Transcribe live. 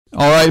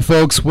All right,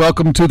 folks,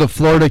 welcome to the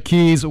Florida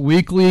Keys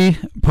Weekly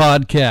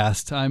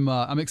Podcast.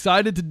 I'm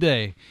excited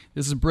today.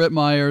 This is Britt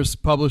Myers,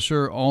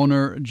 publisher,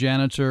 owner,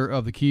 janitor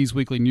of the Keys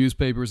Weekly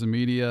newspapers and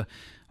media,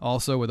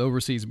 also with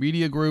Overseas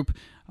Media Group.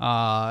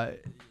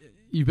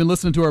 You've been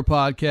listening to our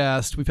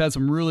podcast. We've had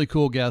some really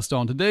cool guests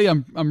on. Today,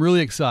 I'm really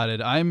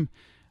excited. I'm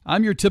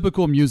your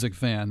typical music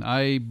fan.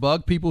 I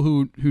bug people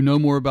who know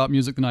more about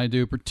music than I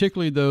do,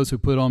 particularly those who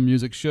put on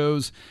music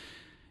shows.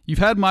 You've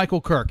had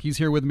Michael Kirk. He's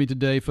here with me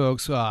today,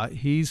 folks.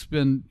 He's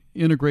been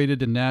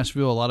integrated in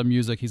Nashville, a lot of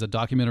music. He's a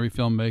documentary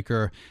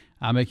filmmaker.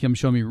 I make him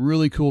show me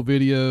really cool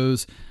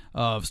videos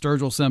of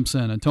Sturgill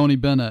Simpson and Tony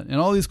Bennett and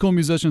all these cool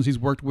musicians he's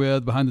worked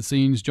with behind the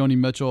scenes, Joni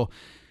Mitchell.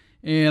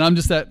 And I'm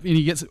just and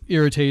he gets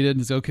irritated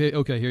and says,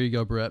 okay, here you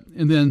go, Brett.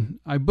 And then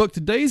I booked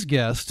today's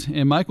guest,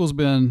 and Michael's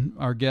been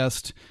our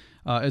guest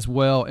as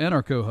well and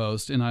our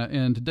co-host.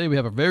 And today we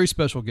have a very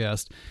special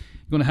guest.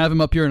 I'm going to have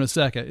him up here in a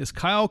second. It's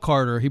Kyle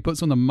Carter. He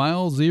puts on the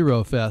Mile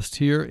Zero Fest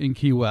here in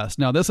Key West.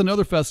 Now, that's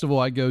another festival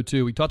I go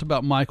to. We talked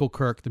about Michael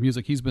Kirk, the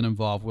music he's been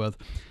involved with.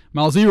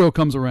 Mile Zero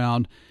comes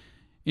around,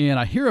 and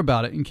I hear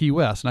about it in Key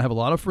West. And I have a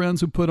lot of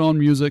friends who put on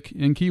music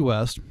in Key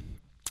West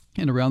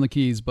and around the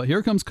Keys. But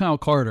here comes Kyle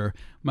Carter,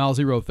 Mile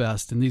Zero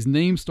Fest, and these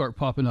names start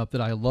popping up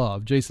that I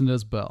love. Jason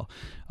Isbell,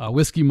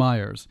 Whiskey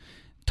Myers,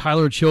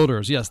 Tyler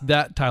Childers, yes,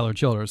 that Tyler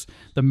Childers,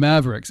 the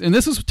Mavericks. And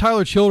this is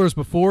Tyler Childers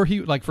before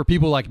he, like for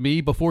people like me,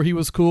 before he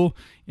was cool.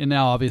 And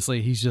now,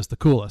 obviously, he's just the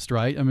coolest,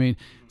 right? I mean,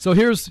 so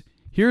here's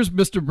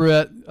Mr.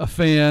 Britt, a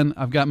fan.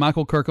 I've got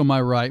Michael Kirk on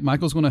my right.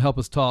 Michael's going to help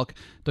us talk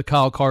to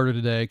Kyle Carter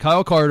today.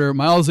 Kyle Carter,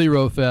 Mile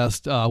Zero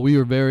Fest. We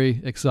are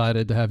very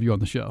excited to have you on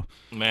the show.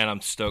 Man,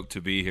 I'm stoked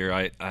to be here.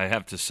 I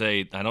have to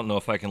say, I don't know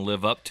if I can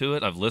live up to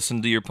it. I've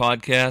listened to your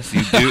podcast.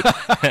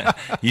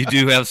 You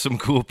do have some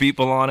cool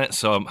people on it,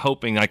 so I'm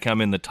hoping I come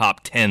in the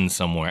top 10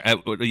 somewhere.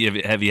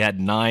 Have you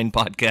had 9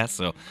 podcasts?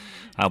 So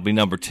I'll be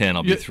number 10.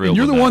 I'll be thrilled.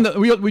 You're with the that.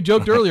 one that we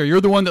joked earlier.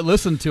 You're the one that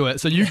listened to it,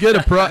 so you get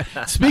a prize.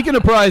 Speaking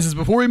of prizes,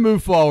 before we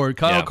move forward,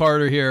 Kyle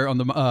Carter here on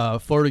the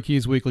Florida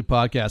Keys Weekly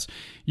Podcast.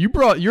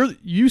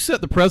 You set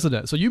the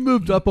precedent, so you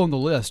moved up on the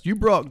list. You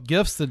brought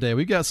gifts today.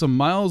 We got some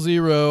Mile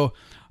Zero.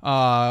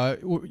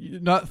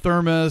 Not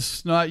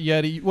thermos, not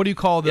Yeti. What do you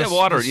call this? Yeah,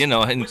 water.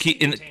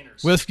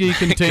 Whiskey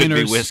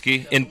containers. Could be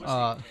whiskey. And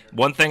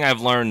one thing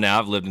I've learned now,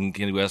 I've lived in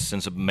Key West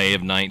since May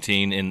of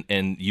 19,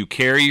 and you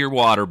carry your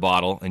water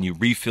bottle and you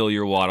refill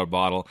your water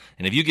bottle,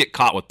 and if you get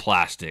caught with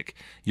plastic,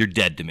 you're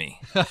dead to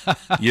me.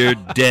 You're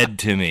dead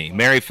to me.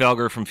 Mary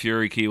Felger from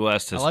Fury Key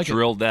West has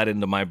drilled that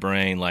into my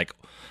brain. Like,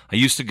 I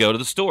used to go to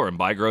the store and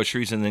buy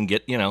groceries and then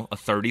get, a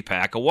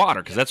 30-pack of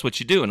water, because that's what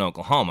you do in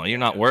Oklahoma. You're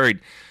not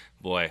worried.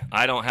 Boy,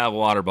 I don't have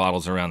water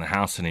bottles around the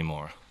house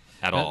anymore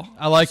at all.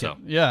 I like it.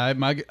 Yeah,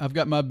 I've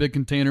got my big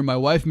container. My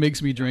wife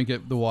makes me drink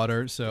the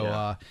water,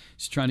 so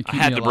she's trying to keep me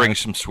alive. I had to bring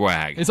some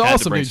swag. It's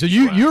awesome, dude. So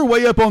you're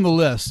way up on the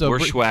list. So we're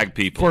swag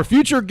people. For a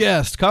future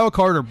guest, Kyle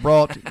Carter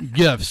brought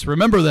gifts.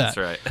 Remember that.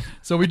 That's right.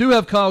 So we do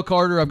have Kyle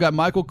Carter. I've got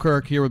Michael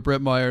Kirk here with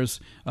Britt Myers,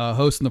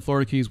 hosting the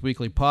Florida Keys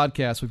Weekly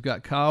Podcast. We've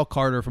got Kyle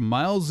Carter from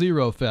Mile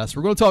Zero Fest.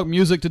 We're going to talk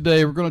music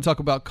today. We're going to talk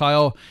about,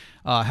 Kyle,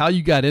 how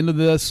you got into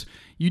this.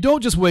 You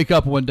don't just wake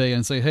up one day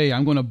and say, hey,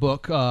 I'm going to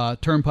book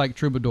Turnpike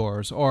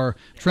Troubadours or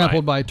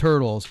Trampled by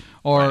Turtles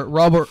or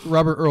Robert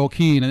Earl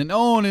Keen, and then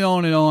on and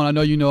on and on. I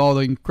know you know all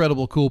the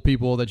incredible cool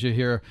people that you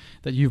hear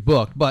that you've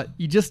booked, but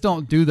you just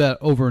don't do that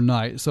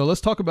overnight. So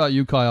let's talk about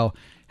you, Kyle.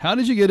 How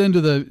did you get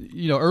into the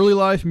early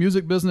life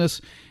music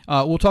business?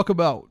 We'll talk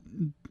about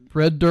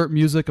red dirt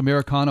music,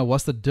 Americana.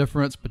 What's the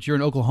difference? But you're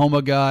an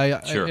Oklahoma guy,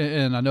 sure.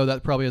 And I know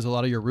that probably has a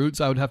lot of your roots,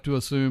 I would have to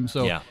assume.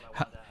 So yeah,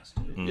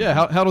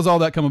 how does all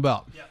that come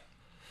about?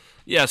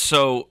 Yeah,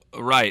 so,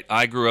 right,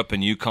 I grew up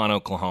in Yukon,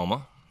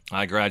 Oklahoma.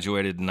 I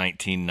graduated in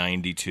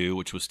 1992,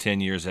 which was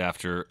 10 years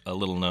after a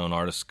little-known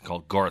artist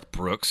called Garth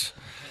Brooks.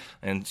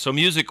 And so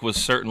music was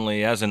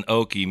certainly, as an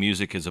Okie,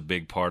 music is a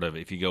big part of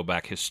it. If you go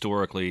back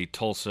historically,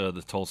 Tulsa,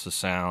 the Tulsa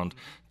sound,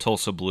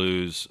 Tulsa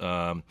blues,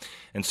 and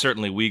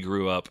certainly we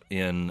grew up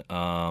in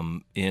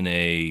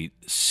a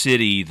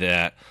city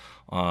that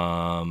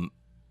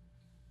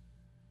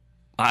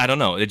I don't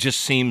know. It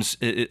just seems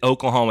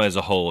Oklahoma as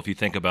a whole. If you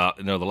think about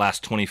the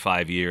last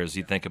 25 years,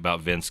 you think about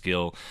Vince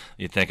Gill,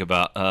 you think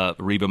about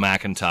Reba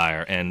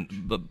McEntire and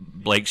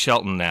Blake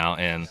Shelton now,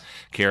 and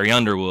Carrie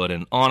Underwood,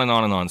 and on and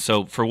on and on.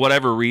 So for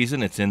whatever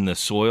reason, it's in the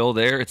soil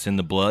there, it's in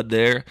the blood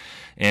there,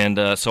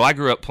 and so I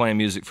grew up playing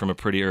music from a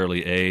pretty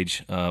early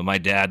age. My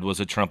dad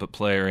was a trumpet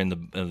player in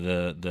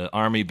the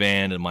Army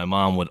band, and my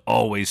mom would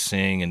always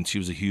sing, and she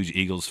was a huge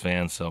Eagles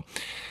fan. So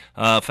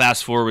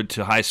fast forward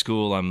to high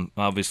school, I'm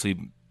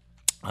obviously.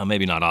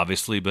 Maybe not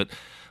obviously, but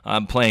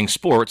I'm playing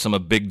sports. I'm a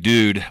big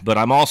dude, but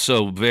I'm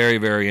also very,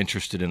 very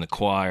interested in the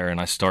choir,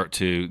 and I start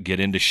to get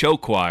into show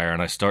choir,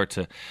 and I start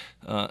to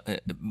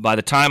by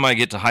the time I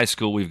get to high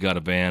school, we've got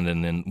a band,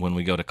 and then when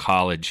we go to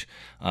college,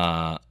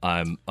 I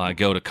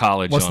go to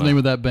college. What's the name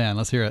of that band?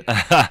 Let's hear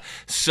it.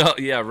 So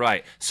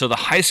the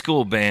high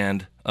school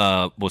band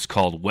was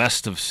called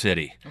West of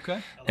City.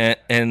 Okay.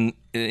 And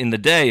in the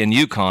day in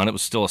Yukon, it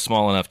was still a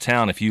small enough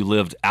town. If you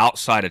lived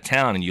outside of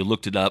town and you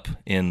looked it up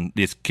in,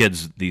 these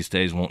kids these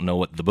days won't know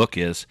what the book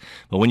is,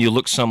 but when you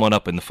looked someone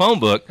up in the phone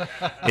book,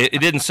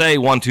 it didn't say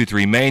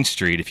 123 Main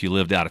Street if you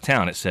lived out of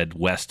town. It said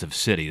west of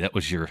city.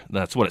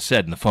 That's what it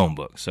said in the phone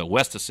book. So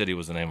west of city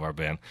was the name of our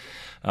band.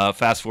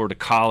 Fast forward to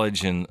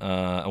college, and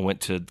I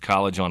went to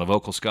college on a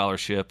vocal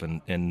scholarship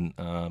and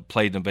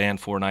played in the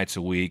band 4 nights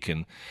a week.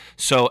 And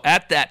so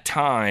at that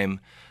time,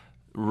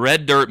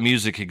 Red Dirt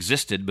music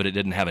existed, but it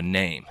didn't have a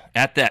name.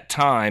 At that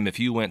time, if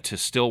you went to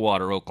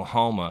Stillwater,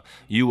 Oklahoma,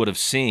 you would have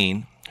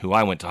seen, who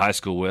I went to high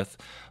school with,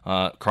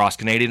 Cross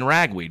Canadian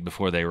Ragweed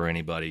before they were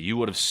anybody. You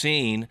would have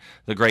seen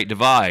The Great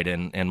Divide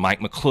and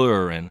Mike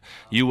McClure, and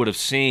you would have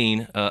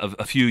seen,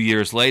 a few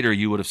years later,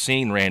 you would have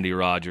seen Randy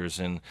Rogers,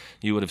 and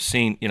you would have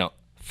seen,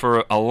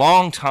 for a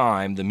long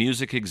time, the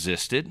music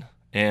existed,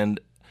 and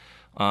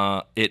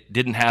it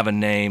didn't have a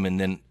name, and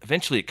then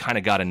eventually it kind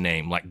of got a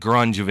name, like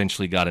grunge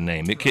eventually got a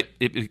name.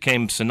 It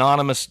became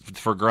synonymous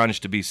for grunge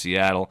to be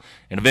Seattle,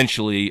 and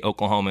eventually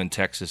Oklahoma and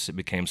Texas, it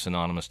became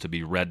synonymous to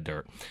be Red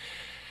Dirt.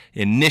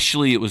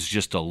 Initially, it was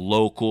just a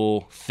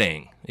local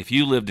thing. If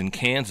you lived in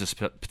Kansas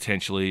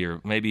potentially,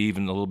 or maybe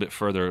even a little bit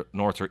further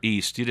north or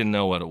east, you didn't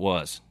know what it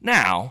was.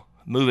 Now,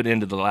 move it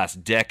into the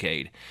last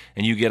decade,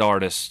 and you get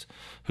artists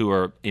who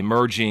are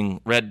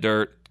emerging Red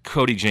Dirt.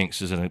 Cody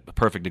Jinks is a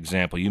perfect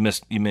example. You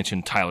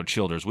mentioned Tyler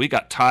Childers. We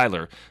got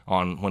Tyler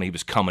on when he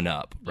was coming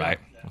up, right?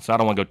 Yeah. So I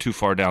don't want to go too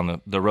far down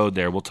the road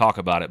there. We'll talk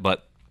about it.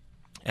 But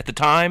at the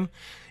time,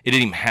 it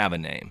didn't even have a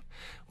name.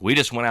 We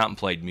just went out and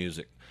played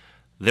music.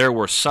 There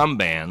were some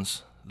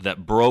bands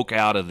that broke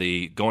out of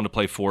the going to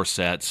play 4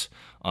 sets,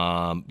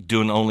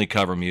 doing only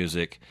cover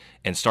music,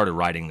 and started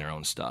writing their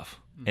own stuff.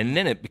 And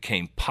then it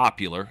became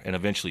popular and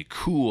eventually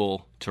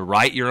cool to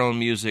write your own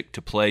music,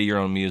 to play your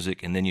own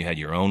music, and then you had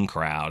your own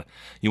crowd.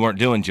 You weren't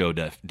doing Joe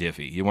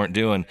Diffie. You weren't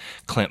doing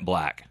Clint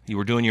Black. You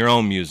were doing your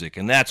own music,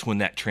 and that's when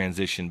that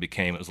transition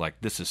became, it was like,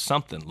 this is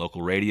something.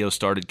 Local radio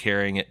started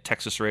carrying it.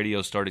 Texas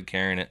radio started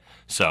carrying it.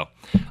 So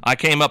I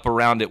came up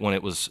around it when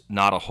it was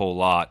not a whole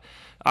lot.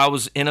 I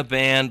was in a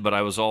band, but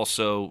I was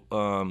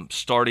also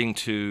starting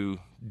to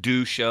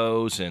do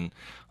shows, and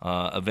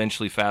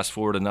eventually fast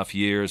forward enough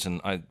years and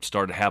I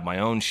started to have my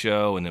own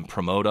show and then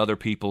promote other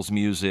people's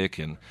music.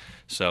 And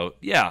so,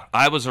 yeah,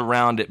 I was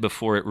around it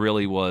before it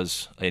really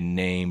was a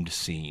named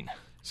scene.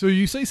 So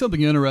you say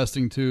something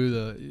interesting,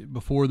 too,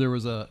 before there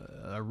was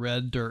a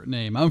Red Dirt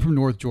name. I'm from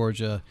North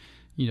Georgia.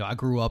 I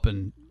grew up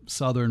in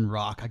Southern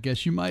rock, I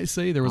guess you might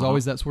say. There was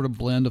always that sort of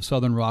blend of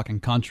Southern rock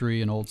and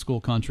country and old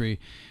school country.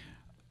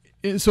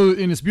 And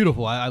it's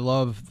beautiful. I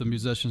love the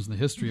musicians and the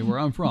history of where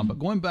I'm from. But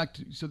going back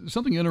to, so there's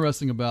something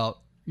interesting about,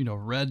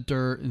 Red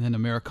Dirt and then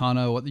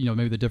Americana,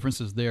 maybe the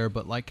differences there.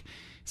 But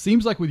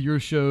seems like with your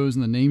shows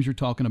and the names you're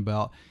talking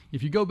about,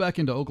 if you go back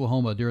into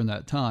Oklahoma during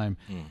that time,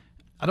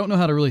 I don't know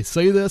how to really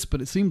say this,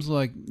 but it seems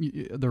like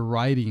the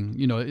writing,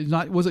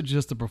 wasn't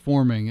just the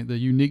performing, the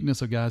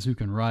uniqueness of guys who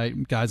can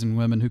write, guys and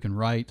women who can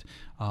write,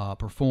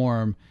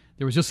 perform.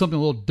 There was just something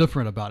a little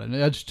different about it, an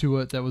edge to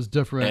it that was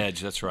different.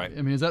 Edge, that's right.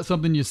 I mean, is that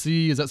something you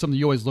see? Is that something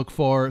you always look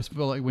for? I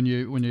feel like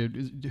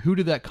who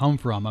did that come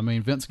from? I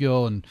mean, Vince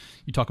Gill, and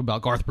you talk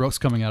about Garth Brooks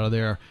coming out of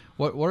there.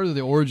 What are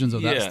the origins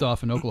of that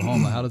stuff in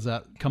Oklahoma? How does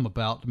that come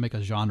about to make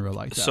a genre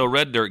like that? So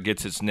Red Dirt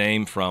gets its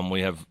name from,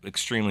 we have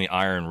extremely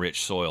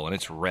iron-rich soil, and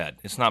it's red.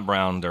 It's not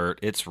brown dirt.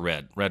 It's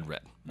red,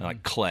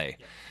 like clay.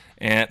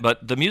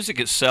 But the music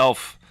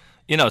itself,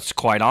 it's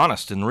quite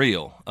honest and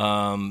real.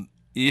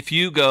 If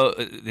you go,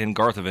 and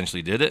Garth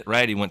eventually did it,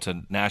 right? He went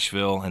to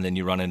Nashville, and then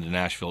you run into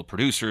Nashville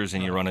producers,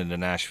 and you run into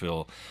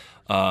Nashville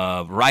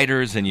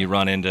writers, and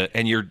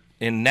you're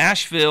in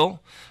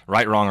Nashville,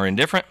 right, wrong, or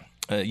indifferent.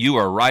 You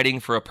are writing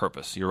for a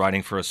purpose. You're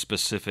writing for a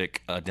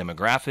specific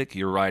demographic.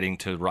 You're writing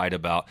to write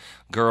about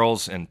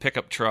girls and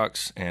pickup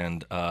trucks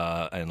and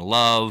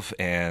love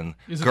and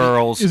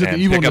girls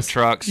and pickup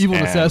trucks. Evil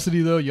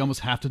necessity, though. You almost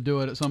have to do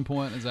it at some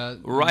point. Is that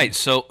right?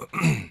 So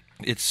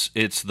it's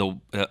the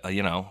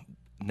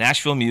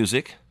Nashville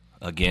music,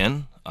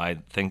 again, I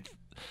think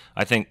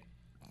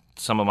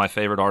some of my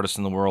favorite artists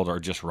in the world are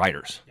just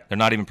writers. They're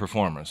not even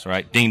performers,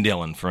 right? Dean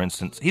Dillon, for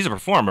instance, he's a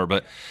performer,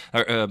 but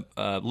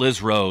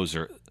Liz Rose.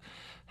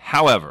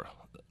 However,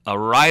 a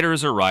writer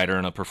is a writer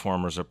and a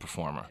performer is a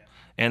performer.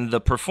 And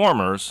the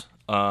performers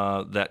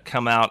that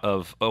come out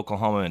of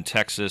Oklahoma and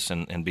Texas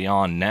and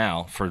beyond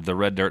now for the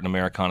Red Dirt and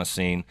Americana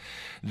scene,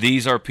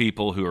 these are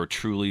people who are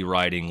truly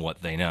writing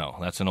what they know.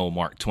 That's an old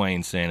Mark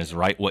Twain saying, is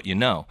write what you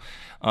know.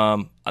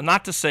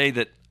 Not to say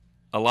that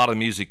a lot of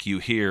music you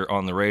hear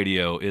on the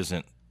radio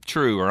isn't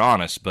true or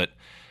honest, but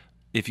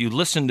if you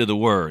listen to the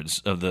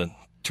words of the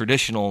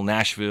traditional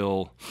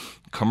Nashville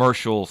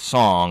commercial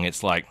song,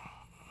 it's like,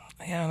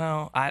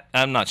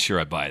 I'm not sure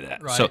I buy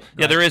that. Right, so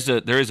right.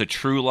 There is a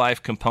true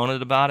life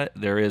component about it.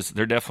 They're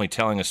definitely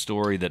telling a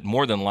story that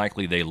more than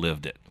likely they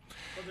lived it.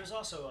 Well, there's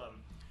also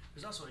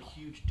a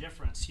huge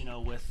difference,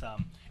 with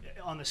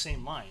on the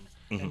same line,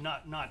 and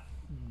not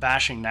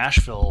bashing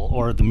Nashville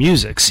or the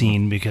music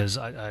scene, because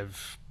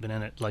I've been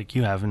in it like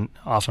you have, and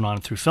off and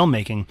on through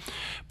filmmaking,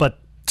 but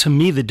to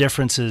me, the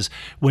difference is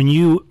when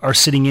you are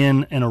sitting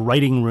in a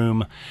writing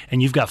room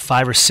and you've got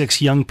 5 or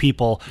 6 young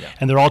people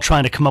and they're all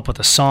trying to come up with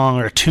a song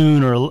or a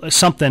tune or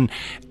something,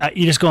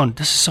 you're just going,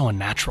 this is so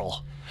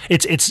unnatural.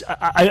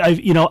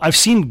 I've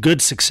seen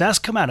good success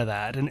come out of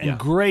that, and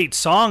great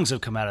songs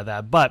have come out of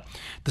that. But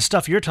the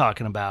stuff you're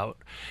talking about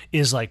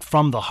is like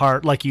from the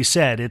heart, like you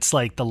said. It's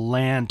like the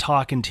land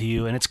talking to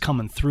you, and it's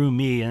coming through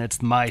me, and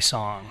it's my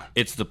song.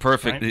 It's the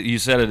perfect. Right? You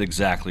said it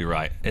exactly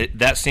right.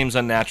 That seems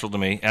unnatural to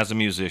me as a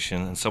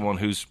musician and someone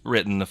who's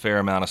written a fair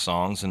amount of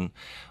songs, and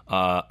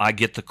I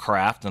get the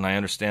craft and I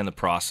understand the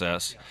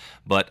process. Yeah.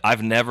 But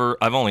I've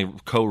only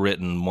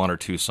co-written 1 or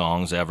 2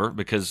 songs ever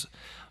because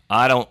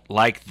I don't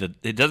like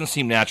it doesn't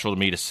seem natural to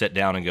me to sit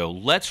down and go,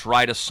 let's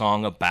write a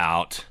song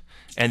about,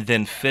 and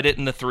then fit it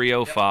in the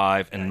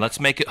 305, and let's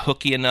make it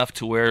hooky enough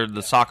to where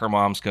the soccer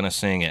mom's going to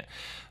sing it.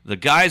 The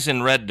guys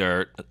in Red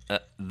Dirt,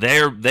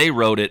 they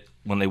wrote it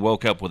when they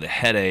woke up with a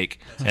headache,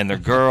 and their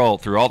girl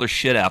threw all their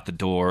shit out the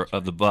door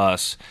of the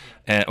bus,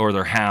 or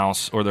their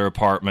house, or their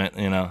apartment,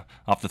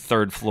 off the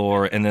 3rd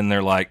floor, and then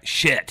they're like,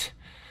 shit,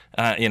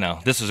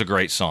 this is a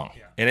great song.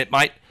 And it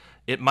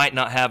might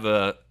not have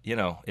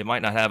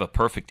a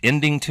perfect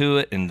ending to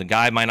it, and the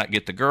guy might not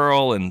get the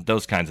girl, and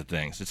those kinds of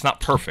things. It's not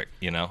perfect,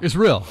 It's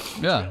real,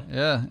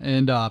 yeah.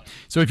 And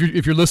so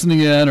if you're listening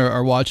in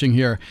or watching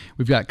here,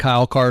 we've got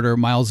Kyle Carter,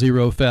 Mile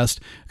Zero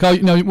Fest. Kyle,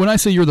 when I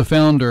say you're the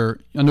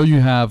founder, I know you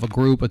have a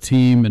group, a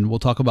team, and we'll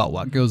talk about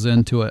what goes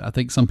into it. I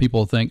think some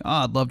people think,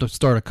 I'd love to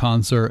start a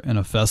concert and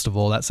a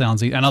festival. That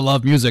sounds easy, and I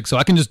love music, so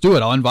I can just do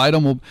it. I'll invite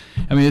them.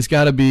 It's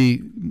got to be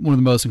one of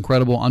the most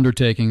incredible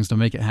undertakings to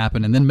make it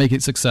happen, and then make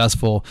it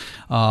successful.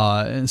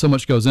 And so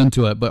much goes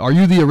into it. But are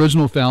you the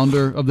original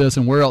founder of this,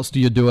 and where else do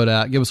you do it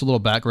at? Give us a little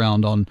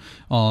background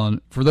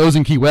on for those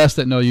in Key West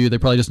that know you, they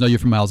probably just know you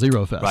from Mile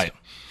Zero Fest. Right.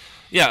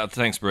 Yeah,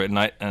 thanks, Britt.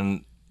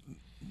 And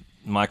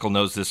Michael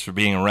knows this for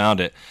being around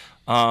it.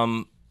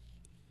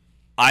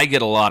 I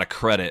get a lot of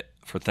credit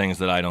for things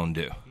that I don't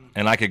do.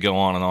 And I could go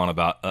on and on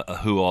about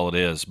who all it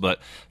is. But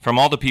from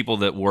all the people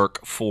that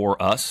work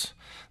for us,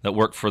 that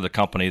work for the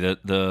company,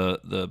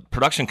 the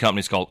production company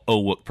is called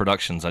Owook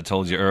Productions. I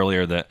told you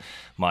earlier that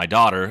my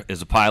daughter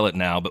is a pilot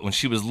now, but when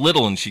she was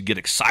little and she'd get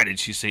excited,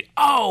 she'd say,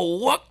 "Oh,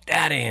 look,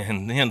 Daddy,"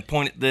 and then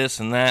point at this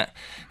and that.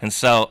 And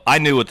so I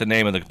knew what the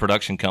name of the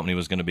production company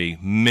was going to be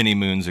many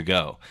moons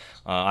ago.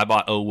 I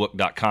bought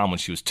Owook.com when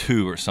she was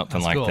 2 or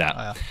something. That's like cool.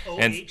 That.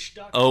 And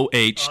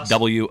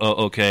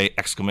OHWOOK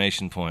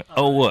exclamation point.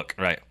 Owook,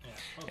 right. Yeah.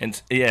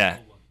 And yeah.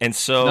 And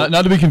so,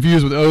 not to be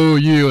confused with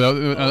OU.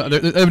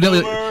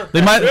 Evidently,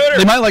 they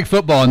might like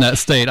football in that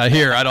state. I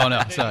hear. I don't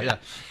know. So yeah,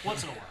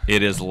 once in a while.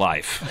 It is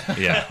life.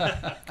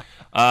 Yeah.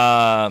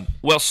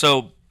 Well,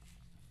 so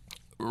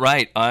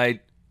right. I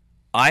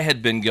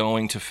had been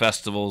going to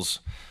festivals.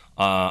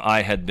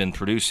 I had been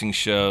producing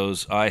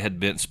shows. I'd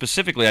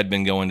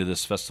been going to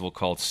this festival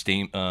called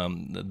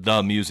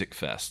the Music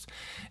Fest.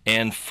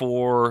 And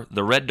for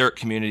the Red Dirt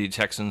community,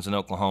 Texans and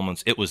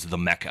Oklahomans, it was the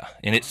Mecca.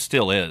 And it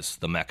still is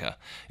the Mecca.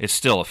 It's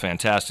still a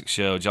fantastic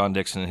show. John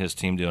Dixon and his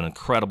team do an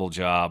incredible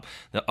job.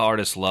 The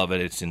artists love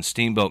it. It's in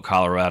Steamboat,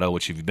 Colorado,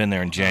 which if you've been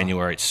there in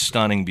January, it's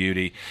stunning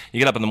beauty. You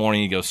get up in the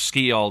morning, you go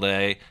ski all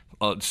day,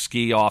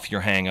 ski off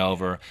your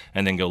hangover,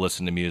 and then go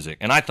listen to music.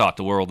 And I thought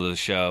the world of the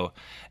show.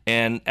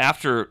 And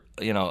after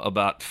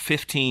about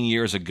 15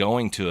 years of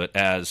going to it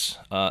as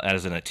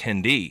an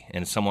attendee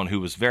and someone who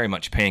was very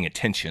much paying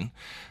attention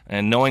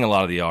and knowing a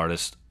lot of the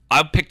artists,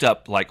 I picked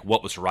up like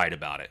what was right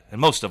about it,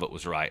 and most of it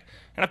was right.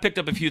 And I picked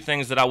up a few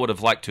things that I would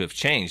have liked to have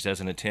changed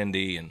as an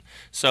attendee. And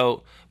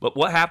so, but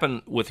what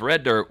happened with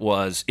Red Dirt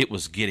was it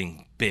was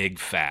getting big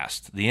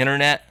fast. The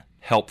internet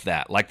helped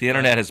that. Like the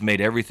internet has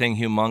made everything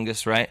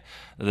humongous, right?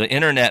 The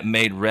internet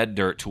made Red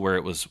Dirt to where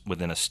it was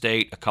within a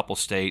state, a couple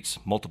states,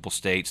 multiple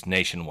states,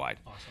 nationwide.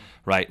 Awesome.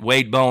 Right?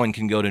 Wade Bowen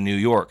can go to New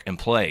York and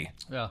play.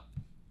 Yeah.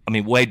 I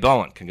mean, Wade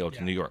Bowen can go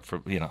to New York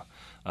for,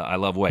 I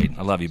love Wade.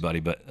 I love you, buddy.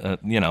 But,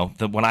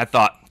 when I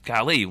thought,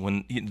 golly,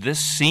 when this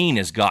scene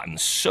has gotten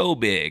so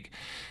big.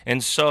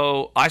 And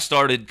so I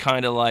started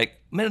kind of like,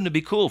 man, it'd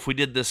be cool if we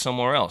did this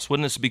somewhere else.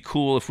 Wouldn't this be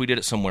cool if we did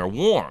it somewhere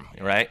warm,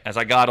 right? As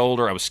I got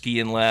older, I was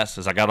skiing less.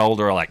 As I got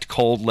older, I liked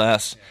cold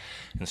less.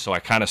 And so I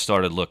kind of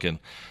started looking.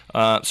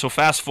 So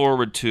fast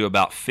forward to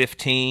about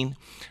 15,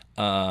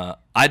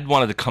 I'd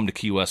wanted to come to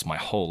Key West my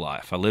whole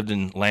life. I lived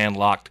in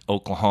landlocked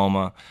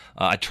Oklahoma.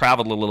 I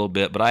traveled a little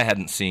bit, but I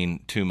hadn't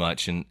seen too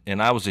much. And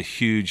I was a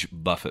huge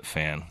Buffett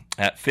fan.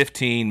 At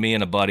 15, me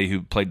and a buddy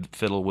who played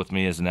fiddle with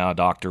me is now a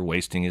doctor,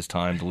 wasting his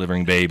time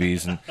delivering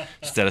babies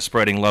instead of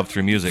spreading love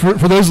through music.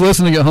 For those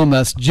listening at home,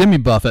 that's Jimmy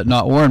Buffett,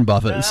 not Warren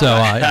Buffett. So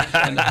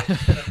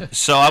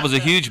so I was a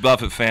huge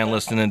Buffett fan,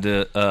 listening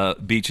to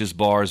beaches,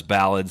 bars,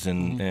 ballads,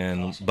 and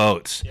awesome.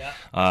 Boats.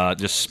 Yeah.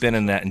 Just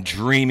spinning that and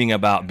dreaming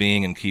about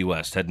being in Key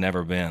West. Had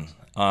never been.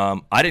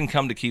 I didn't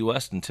come to Key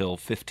West until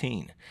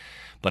 15.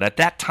 But at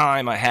that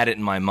time, I had it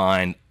in my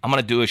mind, I'm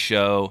going to do a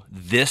show.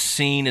 This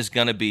scene is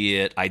going to be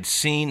it. I'd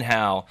seen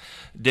how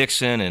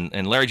Dixon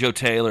and Larry Joe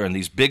Taylor and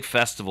these big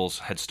festivals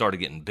had started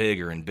getting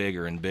bigger and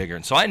bigger and bigger.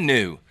 And so I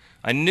knew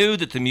I knew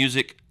that the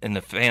music and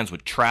the fans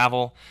would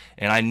travel,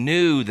 and I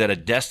knew that a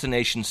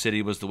destination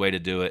city was the way to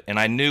do it, and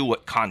I knew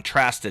what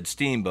contrasted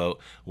Steamboat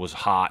was: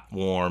 hot,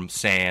 warm,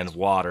 sand,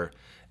 water,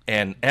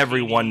 and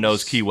everyone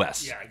knows Key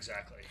West. Yeah,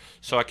 exactly.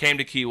 So I came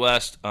to Key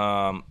West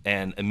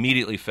and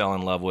immediately fell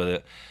in love with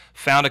it.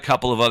 Found a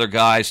couple of other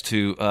guys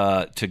to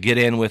get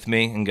in with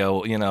me and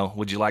go,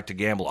 would you like to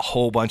gamble a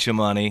whole bunch of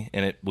money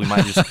and we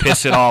might just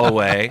piss it all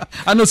away?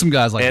 I know some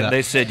guys like that. And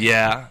they said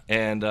yeah,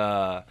 and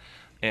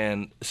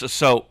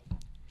so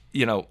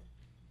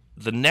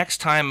the next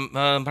time,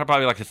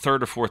 probably like the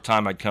third or fourth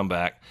time I'd come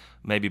back,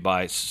 maybe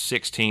by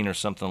 16 or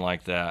something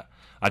like that.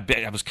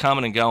 I was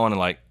coming and going, and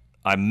like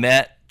I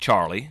met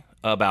Charlie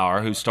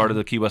Bauer, who started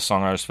the Key West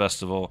Songwriters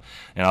Festival,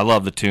 and I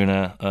love the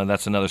tuna.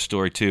 That's another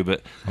story too,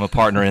 but I'm a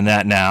partner in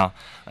that now.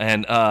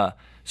 And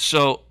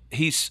so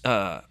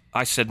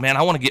I said, man,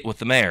 I want to get with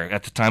the mayor.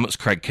 At the time, it was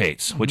Craig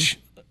Cates, which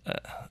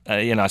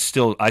I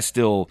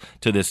still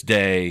to this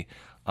day.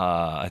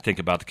 I think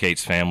about the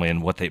Cates family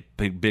and what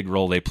big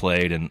role they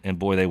played, and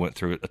boy, they went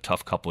through a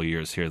tough couple of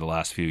years here the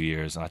last few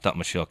years. And I thought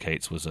Michelle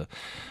Cates was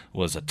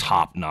a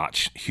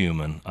top-notch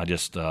human. I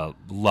just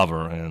love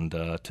her, and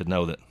to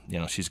know that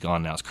she's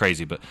gone now is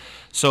crazy. But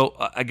so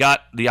I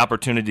got the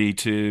opportunity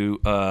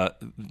to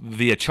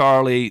via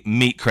Charlie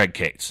meet Craig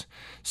Cates.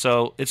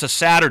 So it's a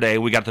Saturday.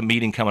 We got the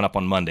meeting coming up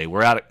on Monday.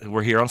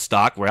 We're here on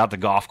Stock. We're out the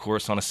golf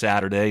course on a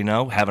Saturday,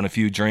 having a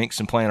few drinks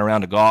and playing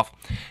around the golf.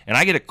 And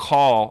I get a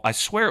call. I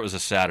swear it was a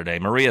Saturday.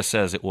 Maria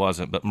says it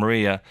wasn't, but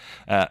Maria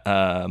at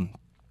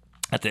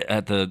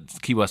the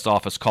Key West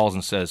office calls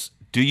and says,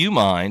 "Do you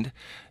mind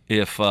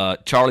if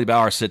Charlie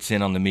Bauer sits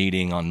in on the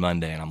meeting on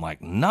Monday?" And I'm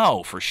like,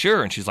 "No, for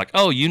sure." And she's like,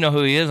 "Oh, you know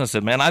who he is?" I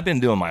said, "Man, I've been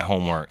doing my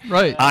homework.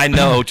 Right. I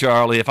know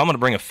Charlie. If I'm going to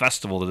bring a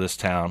festival to this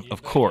town,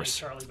 of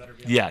course."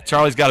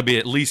 Charlie's got to be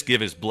at least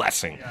give his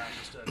blessing.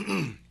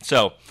 Yeah,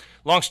 so,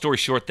 long story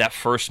short, that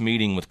first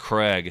meeting with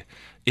Craig,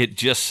 it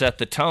just set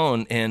the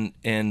tone,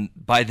 and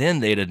by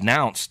then they'd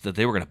announced that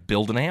they were going to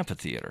build an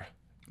amphitheater,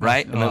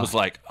 right? And it was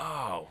like,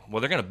 oh, well,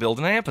 they're going to build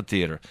an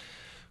amphitheater.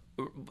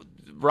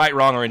 Right,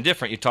 wrong, or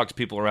indifferent, you talk to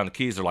people around the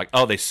Keys, they're like,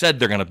 oh, they said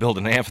they're going to build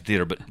an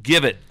amphitheater, but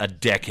give it a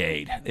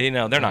decade. They're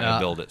not going to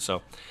build it.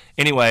 So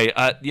anyway,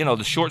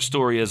 the short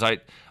story is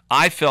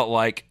I felt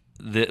like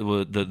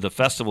the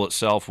festival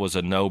itself was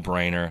a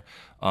no-brainer,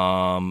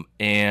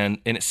 and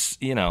it's,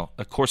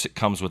 of course it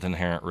comes with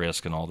inherent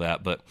risk and all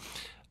that, but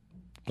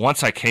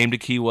once I came to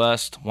Key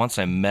West, once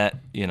I met,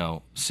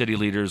 city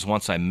leaders,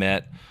 once I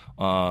met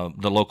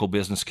the local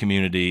business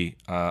community,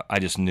 I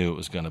just knew it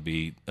was going to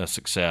be a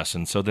success.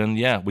 And so then,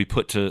 we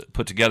put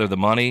together the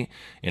money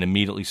and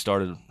immediately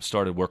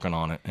started working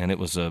on it. And it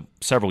was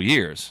several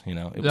years.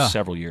 It was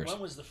several years.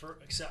 When was the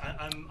first?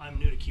 I'm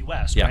new to Key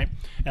West, Yeah. right?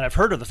 And I've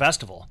heard of the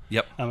festival.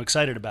 Yep. I'm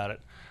excited about it.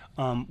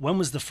 When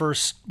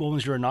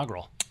was your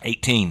inaugural?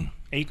 18.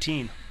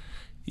 18.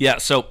 Yeah.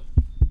 So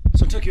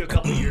it took you a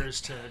couple of years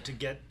to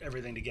get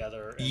everything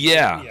together.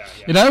 Yeah.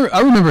 And I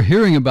remember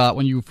hearing about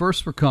when you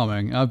first were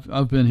coming.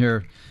 I've been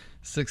here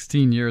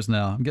 16 years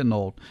now. I'm getting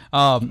old.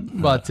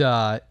 And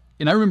I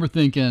remember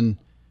thinking,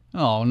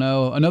 oh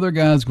no, another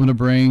guy's going to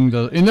bring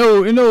the.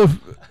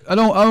 I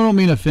don't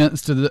mean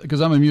offense to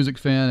because I'm a music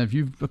fan. If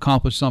you've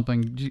accomplished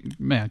something,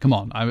 man, come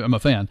on, I'm a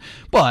fan.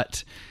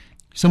 But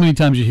so many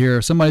times you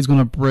hear somebody's going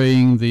to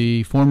bring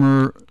the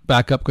former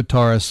backup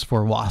guitarist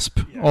for Wasp,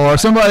 or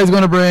somebody's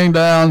going to bring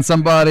down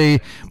somebody,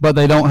 but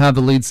they don't have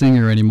the lead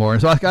singer anymore.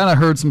 So I kind of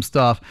heard some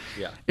stuff.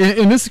 Yeah.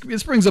 And this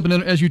brings up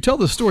as you tell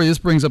the story, this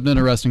brings up an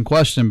interesting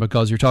question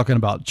because you're talking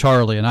about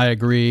Charlie, and I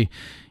agree.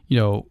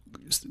 The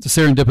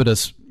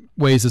serendipitous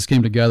ways this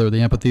came together,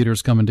 the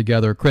amphitheaters coming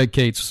together. Craig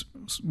Cates,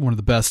 one of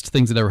the best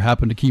things that ever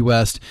happened to Key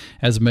West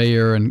as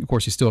mayor, and of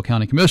course he's still a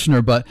county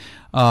commissioner, but.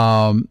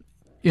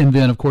 And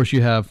then, of course,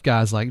 you have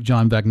guys like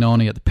John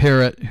Vagnoni at the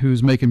Parrot,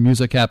 who's making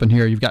music happen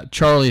here. You've got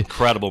Charlie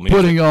incredible music.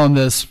 Putting on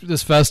this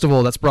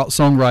festival that's brought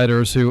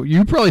songwriters who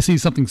you probably see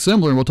something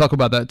similar, and we'll talk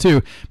about that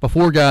too.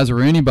 Before guys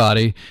or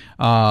anybody,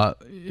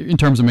 in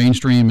terms of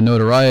mainstream and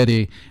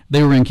notoriety,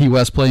 they were in Key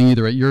West playing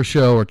either at your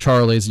show or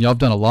Charlie's, and y'all have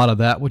done a lot of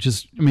that, which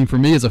is, for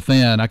me as a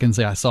fan, I can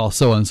say I saw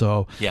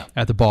so-and-so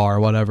at the bar or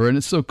whatever, and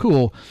it's so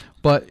cool.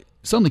 But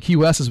suddenly Key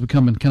West is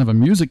becoming kind of a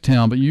music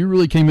town, but you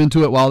really came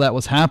into it while that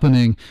was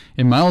happening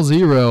in Mile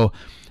Zero.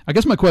 I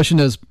guess my question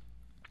is,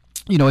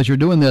 as you're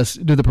doing this,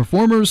 do the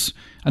performers,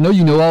 I know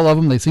you know all of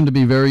them, they seem to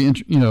be very,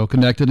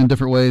 connected in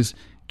different ways.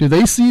 Do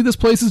they see this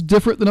place as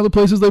different than other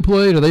places they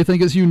play? Do they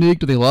think it's unique?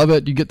 Do they love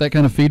it? Do you get that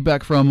kind of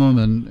feedback from them?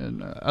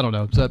 And I don't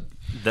know. Is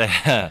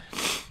that...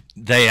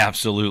 They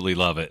absolutely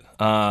love it.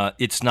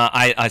 It's not.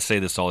 I say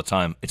this all the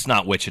time. It's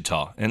not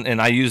Wichita,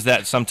 and I use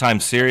that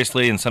sometimes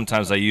seriously, and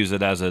sometimes I use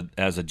it as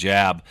a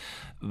jab.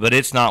 But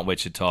it's not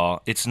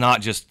Wichita. It's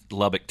not just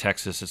Lubbock,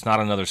 Texas. It's not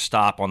another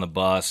stop on the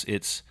bus.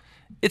 It's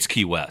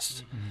Key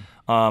West.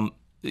 Mm-hmm.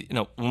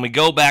 When we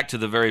go back to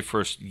the very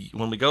first,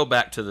 when we go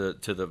back to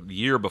the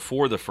year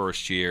before the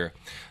first year,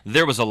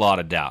 there was a lot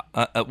of doubt.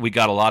 We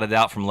got a lot of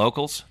doubt from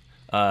locals.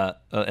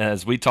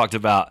 As we talked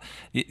about,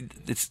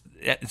 it's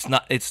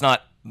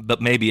not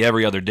but maybe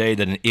every other day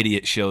that an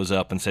idiot shows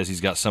up and says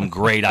he's got some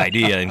great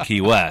idea in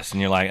Key West,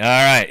 and you're like, all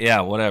right,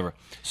 yeah, whatever.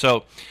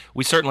 So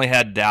we certainly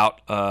had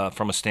doubt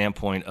from a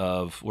standpoint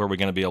of where we're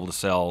going to be able to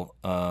sell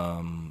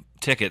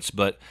tickets,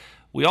 but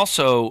we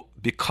also,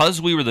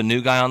 because we were the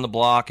new guy on the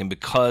block, and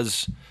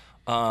because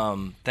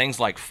things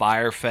like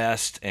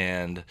Firefest,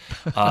 and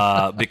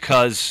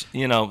because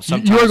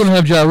sometimes you are going to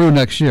have Ja Rule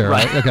next year,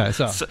 right? Okay,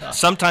 so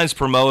sometimes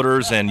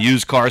promoters and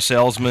used car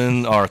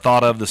salesmen are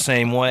thought of the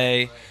same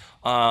way.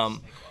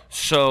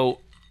 So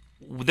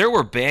there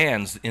were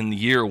bands in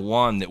year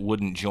one that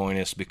wouldn't join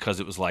us because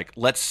it was like,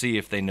 let's see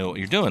if they know what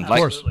you're doing.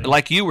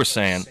 Like you were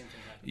saying,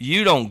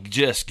 you don't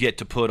just get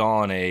to put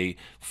on a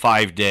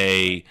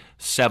 5-day,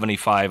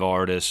 75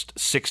 artist,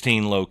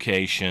 16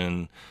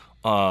 location,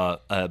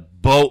 a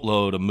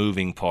boatload of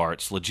moving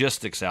parts,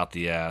 logistics out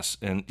the ass,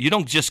 and you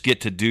don't just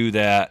get to do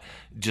that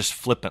just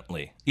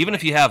flippantly. Even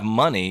if you have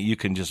money, you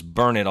can just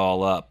burn it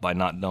all up by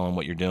not knowing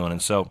what you're doing.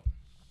 And so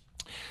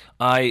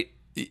I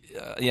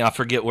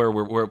forget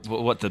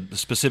what the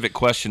specific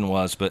question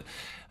was, but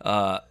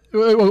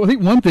well, I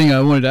think one thing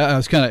I wanted to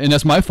ask, and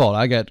that's my fault.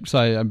 I got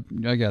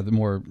the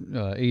more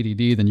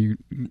ADD than you.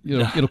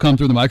 It'll come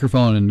through the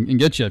microphone and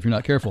get you if you're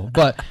not careful.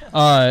 But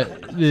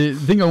the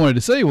thing I wanted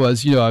to say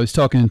was, I was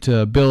talking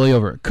to Billy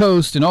over at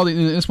Coast, and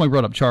that's why I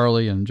brought up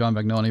Charlie and John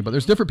Bagnoni. But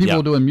there's different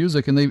people doing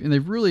music, and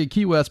they've really,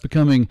 Key West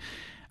becoming.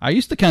 I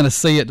used to kind of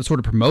say it to sort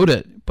of promote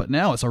it, but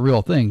now it's a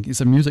real thing.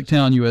 It's a music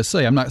town,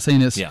 USA. I'm not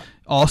saying it's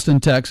Austin,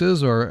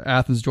 Texas, or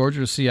Athens,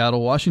 Georgia, or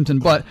Seattle, Washington,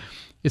 but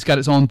it's got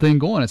its own thing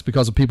going. It's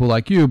because of people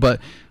like you.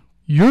 But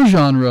your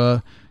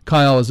genre,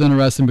 Kyle, is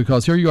interesting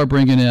because here you are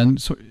bringing in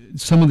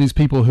some of these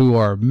people who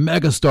are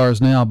mega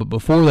stars now, but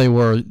before they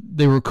were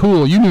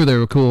cool. You knew they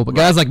were cool, but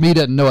guys like me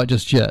didn't know it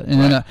just yet.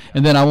 And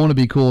then I want to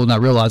be cool, and I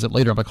realize it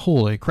later. I'm like,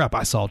 holy crap,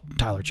 I saw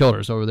Tyler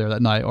Childers over there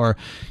that night. Or,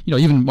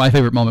 even my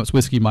favorite moment was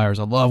Whiskey Myers.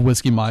 I love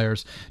Whiskey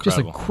Myers.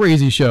 Incredible. Just a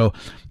crazy show.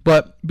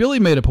 But Billy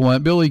made a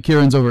point. Billy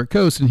Kieran's over at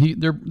Coast, and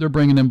they're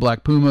bringing in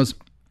Black Pumas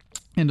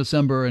in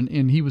December,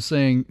 and he was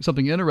saying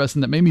something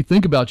interesting that made me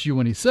think about you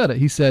when he said it.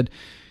 He said,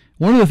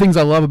 one of the things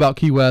I love about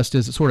Key West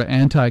is it's sort of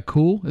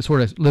anti-cool. It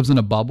sort of lives in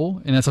a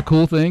bubble, and that's a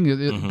cool thing.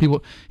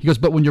 People, he goes,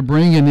 but when you're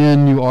bringing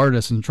in new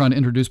artists and trying to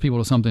introduce people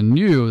to something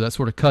new, that's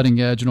sort of cutting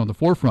edge and on the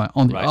forefront,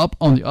 on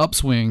the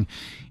upswing,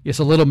 it's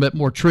a little bit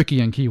more tricky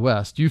in Key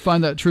West. Do you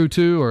find that true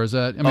too, or is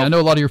that? I mean, I know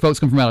a lot of your folks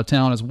come from out of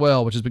town as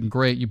well, which has been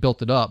great. You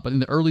built it up, but in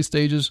the early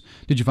stages,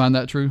 did you find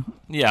that true?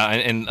 Yeah,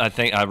 and I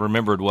think I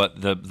remembered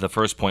what the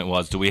first point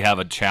was. Do we have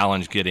a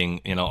challenge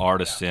getting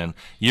artists in?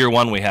 Year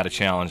one, we had a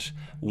challenge.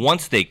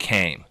 Once they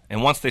came,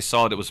 and once they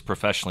saw that it was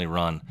professionally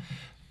run,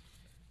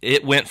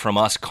 it went from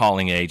us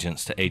calling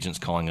agents to agents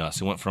calling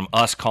us. It went from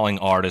us calling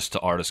artists to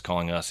artists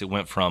calling us. It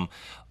went from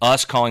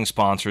us calling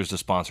sponsors to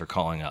sponsor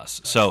calling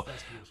us. So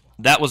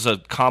that was a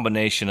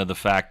combination of the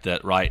fact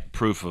that,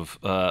 proof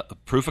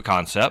of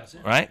concept,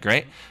 right?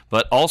 Great.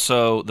 But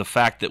also the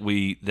fact that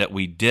we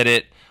did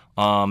it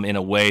in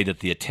a way that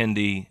the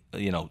attendee,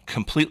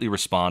 completely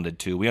responded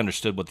to. We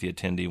understood what the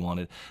attendee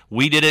wanted.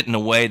 We did it in a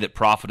way that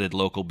profited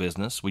local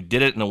business. We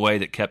did it in a way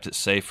that kept it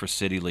safe for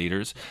city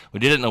leaders. We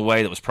did it in a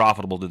way that was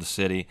profitable to the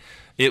city.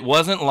 It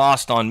wasn't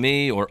lost on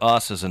me or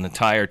us as an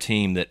entire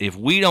team that if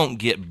we don't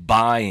get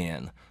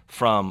buy-in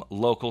from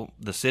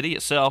the city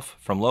itself,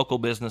 from local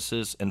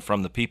businesses, and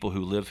from the people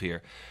who live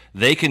here,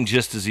 they can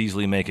just as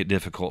easily make it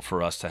difficult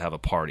for us to have a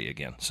party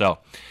again. So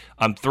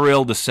I'm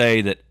thrilled to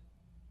say that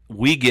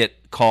we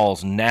get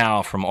calls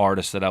now from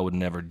artists that I would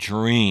never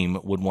dream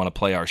would want to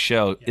play our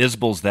show. Yeah.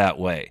 Isbell's that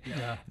way.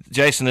 Yeah.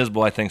 Jason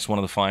Isbell, I think, is one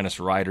of the finest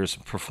writers,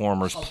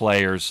 performers,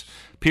 players,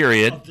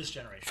 period. Of this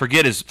generation.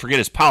 Forget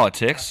his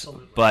politics,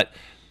 but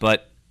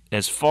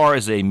as far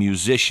as a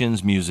musician,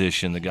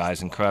 the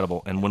guy's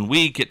incredible. And when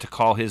we get to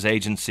call his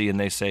agency and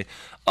they say,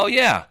 oh,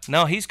 yeah,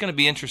 no, he's going to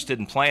be interested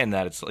in playing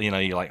that, it's,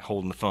 you're like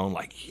holding the phone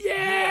like,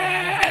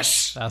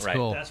 yes! That's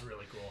cool. That's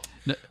really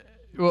cool.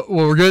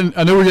 Well,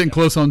 I know we're getting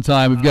close on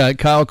time. We've got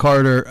Kyle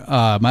Carter,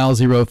 Mile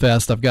Zero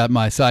Fest. I've got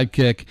my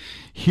sidekick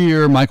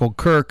here, Michael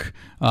Kirk.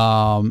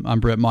 I'm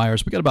Britt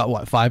Myers. We got about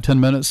 5-10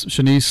 minutes.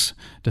 Shanice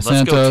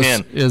DeSantos. Let's go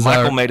 10.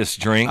 Michael made us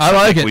drinks. I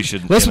like it. We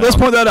should. Let's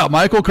point that out.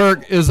 Michael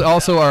Kirk is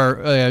also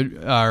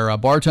our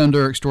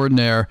bartender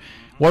extraordinaire.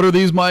 What are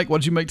these, Mike?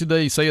 What did you make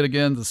today? Say it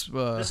again. This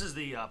is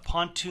the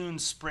pontoon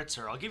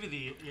spritzer. I'll give you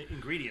the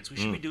ingredients. We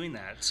should be doing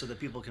that so that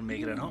people can make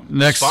it at home.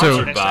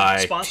 Sponsored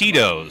by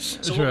Tito's.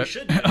 So what we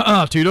should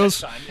do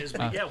Tito's? next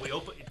time is we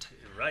open it.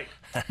 Right.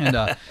 And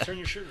turn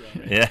your shirt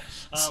around. Right?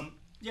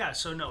 Yeah.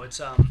 So no,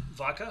 it's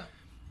vodka,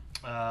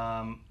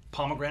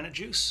 pomegranate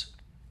juice.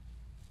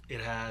 It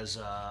has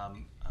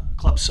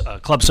club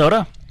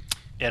soda.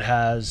 It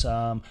has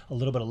a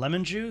little bit of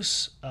lemon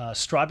juice,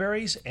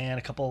 strawberries, and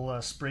a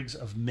couple sprigs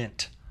of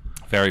mint.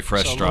 Very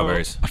fresh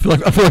strawberries. I feel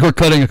like we're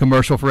cutting a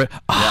commercial for it.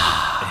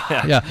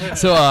 Yeah.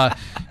 So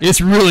it's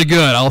really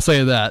good. I'll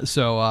say that.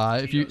 So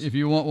if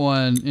you want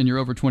one and you're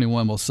over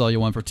 21, we'll sell you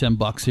one for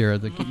 $10 here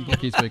at the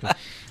Keys Weekly.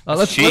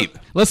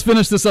 Let's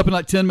finish this up in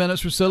like 10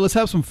 minutes or so. Let's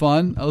have some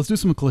fun. Let's do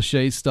some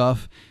cliche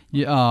stuff.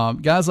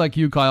 Guys like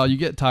you, Kyle, you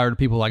get tired of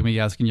people like me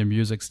asking you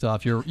music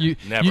stuff. Never.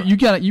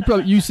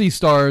 You see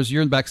stars.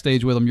 You're in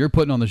backstage with them. You're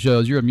putting on the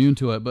shows. You're immune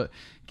to it. But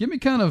give me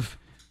kind of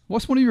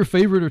what's one of your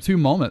favorite or two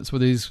moments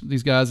with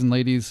these guys and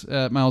ladies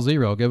at Mile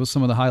Zero? Give us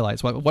some of the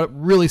highlights. What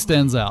really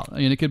stands out? I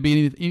mean, it could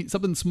be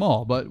something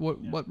small, but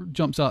what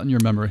jumps out in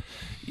your memory?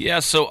 Yeah,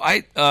 so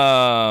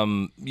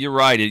you're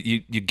right.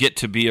 You get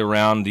to be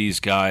around these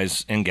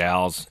guys and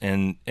gals,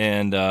 and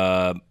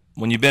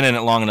when you've been in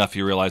it long enough,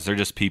 you realize they're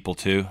just people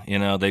too.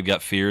 They've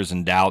got fears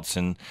and doubts,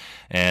 and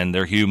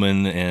they're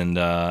human,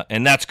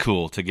 and that's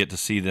cool to get to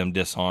see them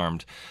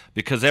disarmed.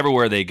 Because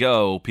everywhere they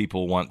go,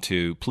 people want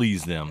to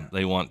please them.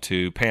 They want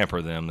to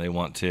pamper them. They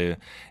want to,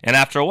 and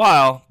after a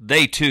while,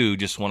 they too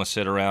just want to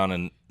sit around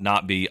and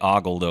not be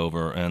ogled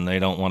over, and they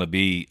don't want to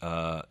be,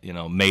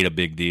 made a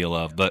big deal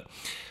of. But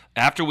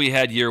after we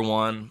had year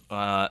one,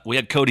 we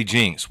had Cody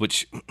Jinks,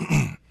 which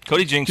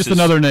Cody Jinks just is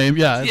another name,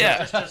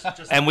 yeah.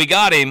 Just and we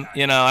got him.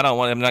 I'm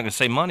not going to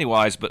say money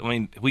wise, but I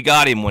mean, we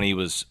got him when he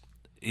was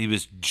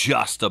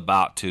just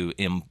about to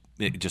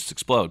just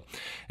explode,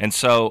 and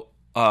so.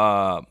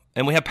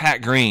 And we have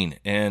Pat Green,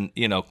 and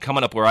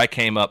coming up where I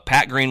came up,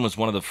 Pat Green was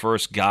one of the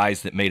first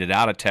guys that made it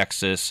out of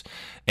Texas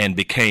and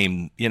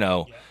became,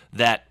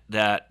 that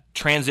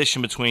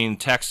transition between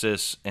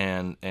Texas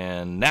and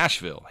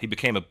Nashville. He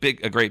became a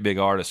great big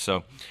artist.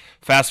 So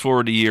fast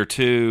forward to year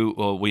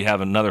two, we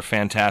have another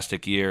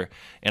fantastic year,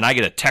 and I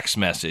get a text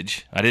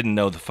message. I didn't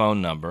know the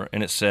phone number,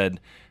 and it said,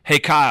 "Hey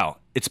Kyle,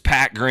 it's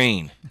Pat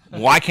Green.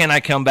 Why can't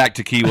I come back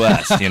to Key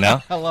West?"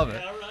 I love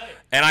it.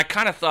 And I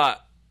kind of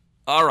thought,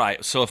 all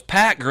right, so if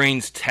Pat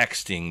Green's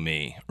texting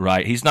me,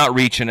 right, he's not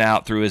reaching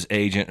out through his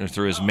agent or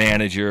through his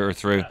manager or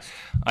through,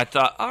 I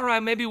thought, all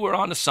right, maybe we're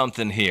onto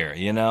something here,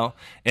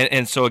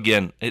 And so,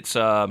 again, it's,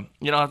 I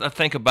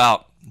think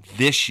about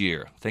this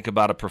year, think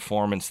about a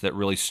performance that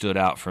really stood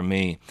out for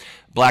me.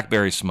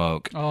 Blackberry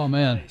Smoke. Oh,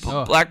 man.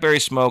 Blackberry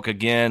Smoke,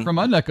 again. From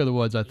my neck of the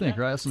woods, I think,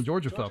 right? That's some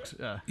Georgia folks.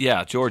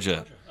 Yeah,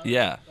 Georgia.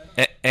 Yeah.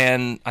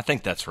 And I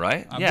think that's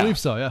right. I believe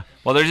so, yeah.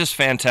 Well, they're just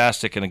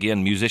fantastic. And,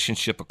 again,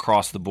 musicianship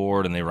across the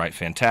board, and they write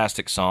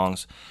fantastic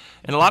songs.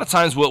 And a lot of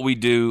times what we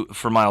do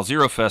for Mile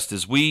Zero Fest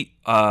is we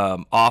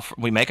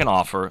make an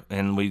offer,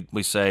 and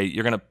we say,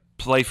 you're going to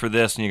play for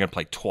this, and you're going to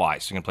play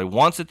twice. You're going to play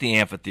once at the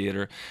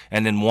amphitheater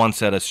and then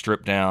once at a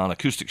stripped-down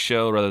acoustic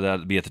show, whether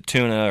that be at the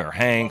Tuna or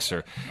Hanks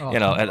or,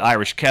 at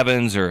Irish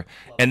Kevin's.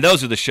 And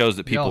those are the shows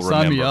that people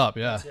remember. Sign me up,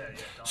 yeah.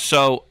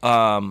 So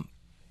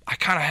I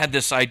kind of had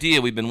this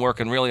idea. We've been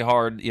working really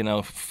hard,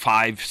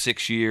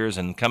 5-6 years,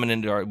 and coming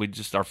into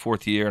our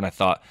fourth year, and I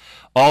thought,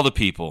 all the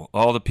people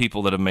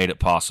that have made it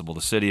possible,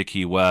 the City of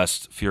Key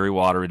West, Fury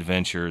Water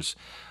Adventures,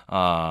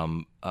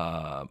 all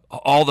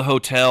the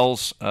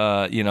hotels,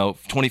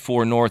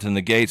 24 North and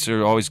the Gates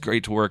are always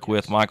great to work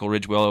with. Michael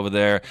Ridgewell over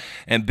there,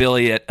 and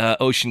Billy at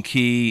Ocean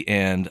Key,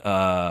 and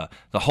the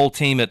whole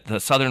team at the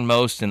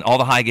Southernmost, and all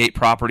the Highgate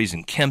properties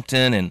in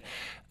Kempton. And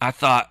I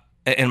thought,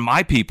 and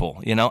my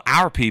people,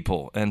 our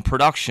people, and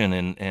production,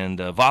 and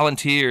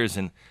volunteers,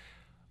 and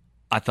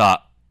I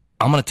thought,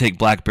 I'm going to take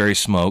Blackberry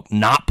Smoke,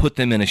 not put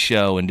them in a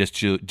show, and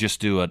just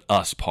do an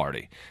us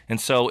party. And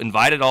so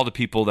invited all the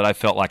people that I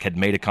felt like had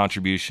made a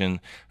contribution,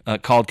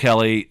 called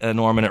Kelly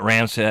Norman at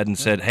Ramshead and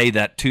said, hey,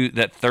 that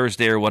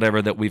Thursday or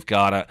whatever that we've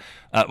got,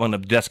 that's going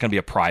to be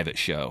a private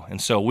show.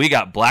 And so we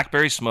got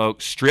Blackberry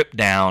Smoke stripped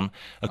down,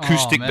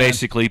 acoustic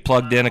basically,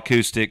 plugged in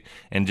acoustic,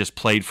 and just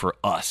played for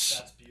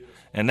us.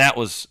 And that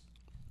was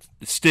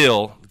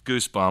still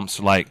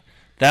goosebumps. Like,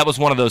 that was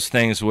one of those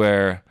things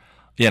where,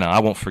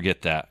 I won't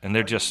forget that, and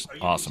they're just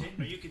awesome.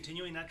 Are you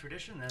continuing that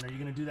tradition? Then are you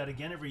going to do that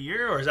again every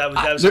year, or that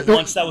was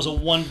a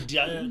one?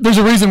 There's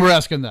a reason we're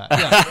asking that.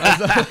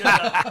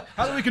 Yeah.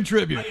 How do we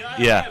contribute?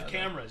 I have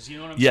cameras. You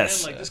know what I'm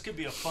saying? Like, this could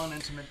be a fun,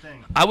 intimate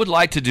thing. I would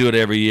like to do it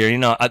every year.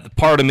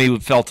 Part of me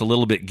felt a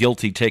little bit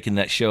guilty taking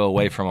that show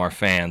away from our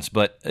fans,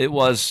 but it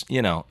was,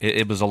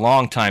 it was a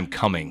long time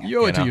coming.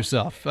 You owe it to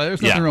yourself.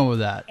 There's nothing wrong with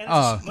that.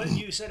 But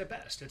you said it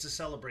best. It's a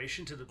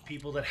celebration to the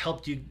people that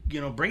helped you,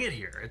 bring it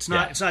here. It's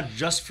not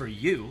just for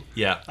you.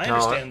 Yeah, I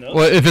understand those.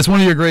 Well, if it's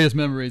one of your greatest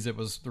memories, it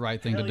was the right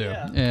thing to do.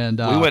 Yeah. And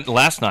we went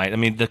last night. I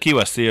mean, the Key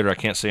West Theater, I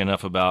can't say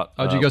enough about.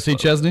 Did you go see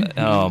Chesney?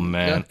 Oh,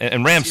 man. Yeah.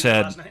 And Ram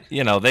said,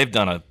 they've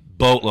done a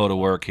boatload of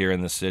work here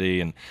in the city,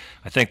 and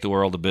I think the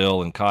world of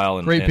Bill and Kyle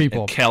and, great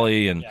people. And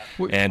Kelly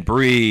and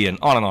Bree and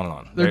on and on and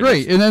on. They're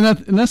great.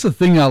 And that's the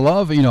thing I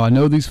love. I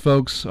know these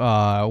folks.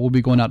 We'll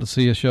be going out to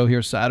see a show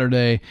here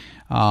Saturday.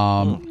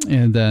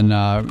 And then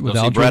with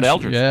Eldridge. Brett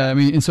Eldridge. Yeah,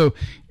 and so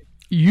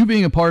you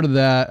being a part of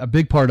that, a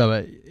big part of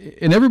it,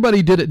 and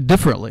everybody did it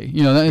differently,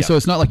 so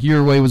it's not like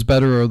your way was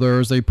better or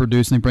theirs. They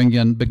produce and they bring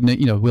in big,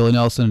 Willie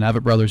Nelson and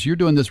Avett Brothers. You're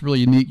doing this really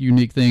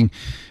unique thing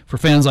for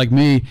fans like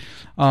me.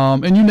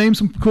 And you named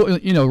some cool,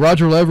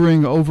 Roger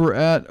Levering over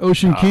at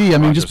Ocean Key.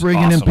 Roger's just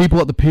bringing in people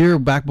at the pier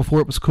back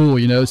before it was cool,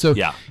 So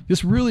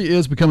this really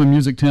is becoming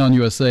Music Town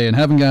USA, and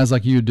having guys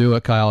like you do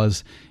it, Kyle,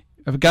 is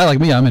a guy like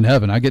me, I'm in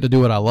heaven. I get to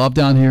do what I love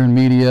down here in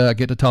media. I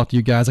get to talk to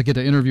you guys. I get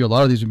to interview a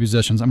lot of these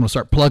musicians. I'm going to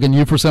start plugging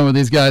you for some of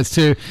these guys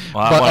too.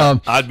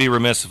 Well, I'd be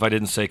remiss if I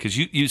didn't say, because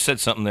you said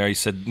something there. You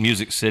said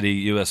Music City,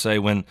 USA.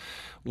 When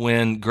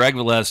Greg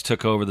Velez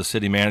took over the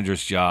city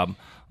manager's job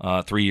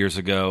 3 years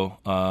ago,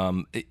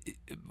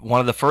 one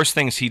of the first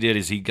things he did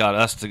is he got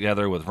us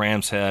together with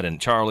Ramshead and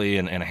Charlie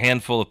and a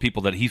handful of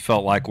people that he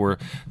felt like were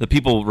the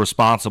people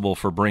responsible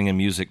for bringing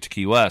music to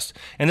Key West.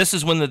 And this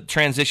is when the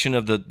transition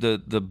of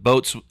the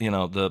boats,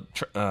 what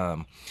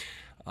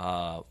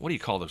do you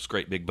call those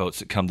great big boats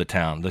that come to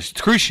town? The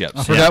cruise ships.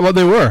 I forgot what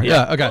they were.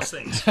 Yeah, okay.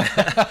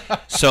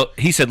 So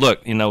he said,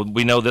 look,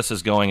 we know this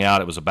is going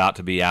out. It was about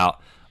to be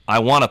out. I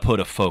want to put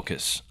a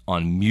focus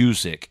on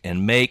music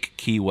and make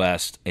Key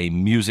West a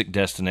music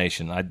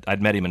destination.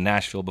 I'd met him in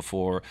Nashville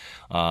before.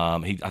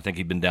 I think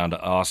he'd been down to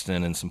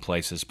Austin and some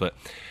places. But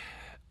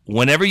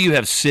whenever you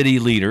have city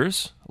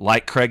leaders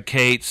like Craig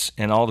Cates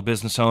and all the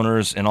business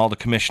owners and all the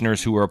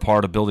commissioners who were a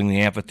part of building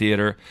the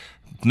amphitheater,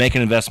 make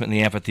an investment in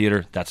the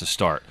amphitheater, that's a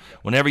start.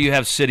 Whenever you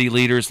have city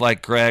leaders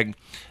like Greg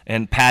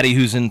and Patty,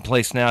 who's in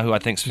place now, who I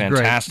think is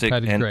fantastic,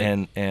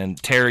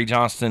 and Terry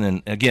Johnston,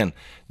 and again,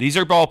 these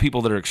are all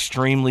people that are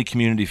extremely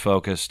community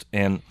focused,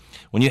 and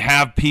when you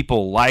have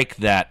people like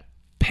that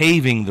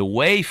paving the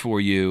way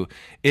for you,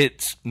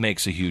 it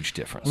makes a huge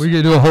difference. We're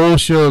going to do a whole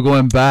show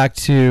going back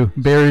to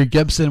Barry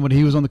Gibson when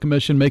he was on the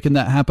commission, making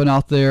that happen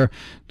out there,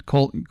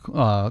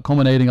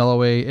 culminating all the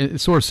way.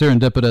 It's sort of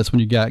serendipitous when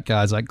you got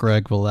guys like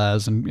Greg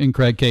Velez and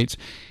Craig Cates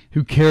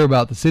who care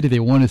about the city.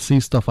 They want to see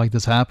stuff like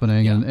this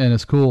happening, and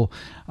it's cool.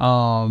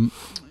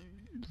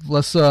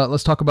 Let's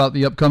talk about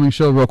the upcoming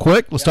show real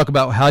quick. Let's talk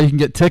about how you can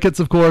get tickets,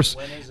 of course,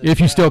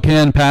 if you still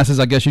can. Passes,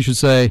 I guess you should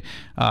say.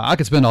 I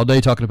could spend all day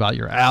talking about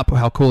your app,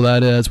 how cool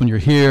that is when you're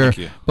here.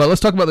 But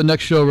let's talk about the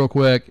next show real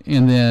quick,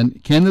 and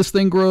then can this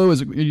thing grow?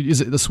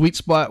 Is it the sweet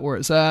spot where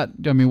it's at?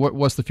 I mean,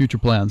 what's the future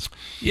plans?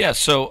 Yeah,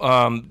 so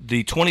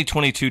the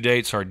 2022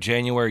 dates are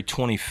January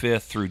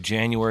 25th through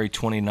January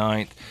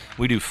 29th.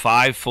 We do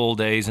 5 full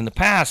days. In the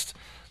past,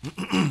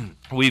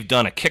 we've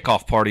done a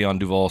kickoff party on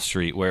Duval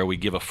Street where we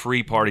give a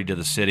free party to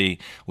the city.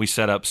 We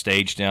set up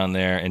stage down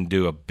there and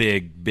do a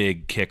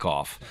big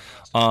kickoff.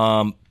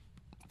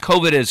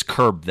 COVID has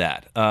curbed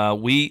that.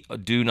 We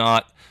do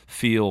not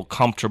feel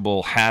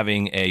comfortable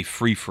having a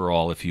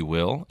free-for-all, if you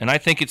will, and I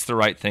think it's the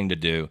right thing to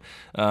do.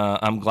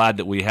 I'm glad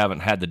that we haven't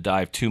had to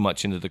dive too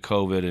much into the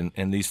COVID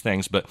and these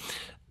things, but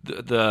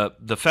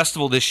the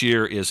festival this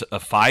year is a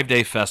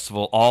 5-day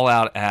festival, all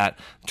out at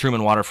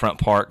Truman Waterfront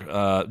Park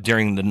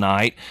during the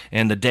night,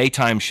 and the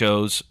daytime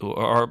shows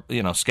are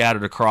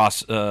scattered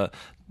across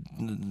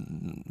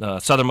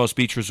Southernmost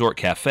Beach Resort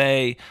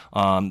Cafe,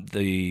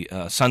 the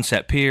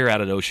Sunset Pier out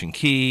at Ocean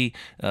Key,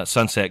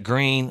 Sunset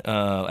Green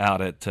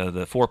out at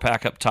the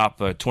 4-pack up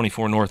top,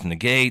 24 North in the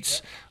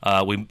Gates.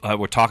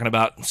 We're talking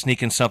about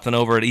sneaking something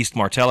over at East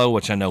Martello,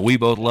 which I know we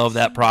both love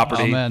that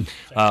property. Oh,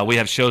 man. We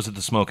have shows at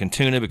the Smoke and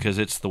Tuna because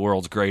it's the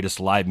world's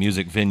greatest live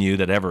music venue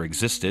that ever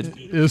existed.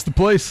 It's the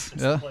place.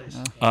 Yeah.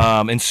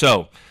 And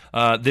so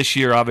this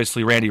year,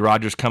 obviously, Randy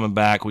Rogers coming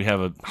back. We have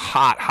a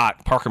hot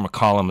Parker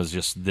McCollum is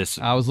just this.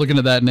 I was looking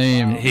at that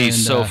name.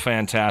 He's so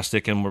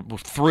fantastic, and we're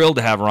thrilled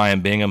to have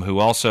Ryan Bingham, who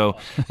also,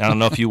 I don't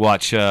know if you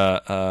watch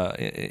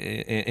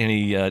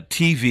any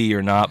TV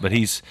or not, but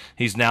he's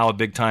now a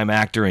big-time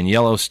actor in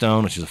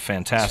Yellowstone, which is a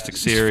fantastic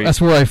series.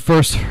 That's where I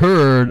first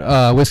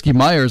heard Whiskey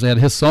Myers. They had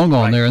his song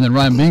on there, and then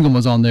Ryan Bingham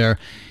was on there.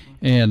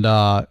 And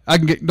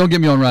don't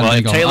get me on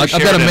Ryan Bingham. I've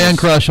got a man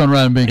crush on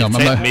Ryan Bingham.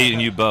 Me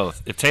and you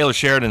both. If Taylor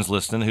Sheridan's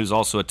listening, who's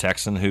also a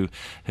Texan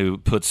who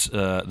puts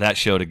that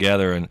show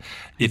together, and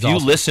if you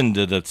listen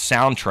to the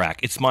soundtrack,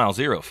 it's Mile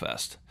Zero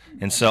Fest.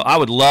 And so I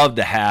would love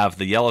to have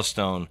the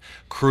Yellowstone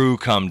crew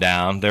come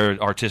down.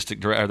 Their artistic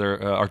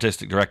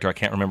director, I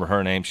can't remember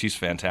her name. She's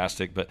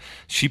fantastic, but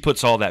she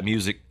puts all that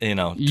music, you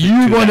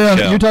go down.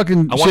 You're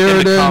talking I want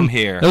Sheridan. Them to come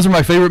here. Those are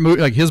my favorite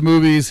movies, like his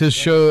movies, his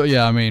show.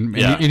 Yeah, I mean,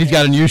 and he's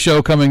got a new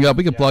show coming up.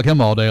 We could plug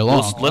him all day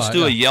long. Let's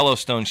do a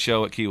Yellowstone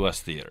show at Key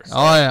West Theater.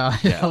 Oh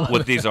yeah,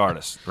 with these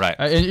artists, right?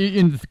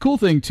 And the cool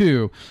thing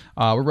too,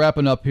 we're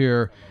wrapping up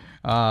here.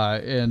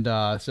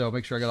 So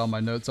make sure I got all my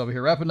notes over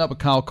here. Wrapping up with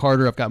Kyle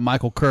Carter, I've got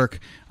Michael Kirk.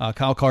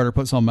 Kyle Carter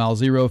puts on Mile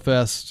Zero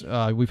Fest.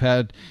 We've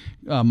had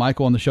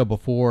Michael on the show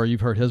before.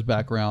 You've heard his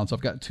background. So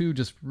I've got 2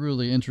 just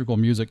really integral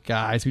music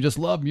guys who just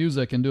love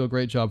music and do a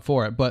great job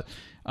for it. But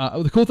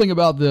the cool thing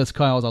about this,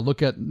 Kyle, is I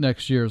look at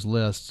next year's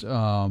list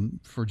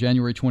for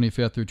January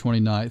 25th through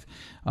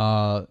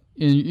 29th.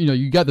 And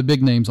you got the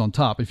big names on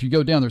top. If you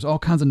go down, there's all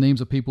kinds of names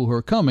of people who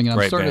are coming.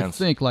 And I'm starting to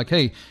think like,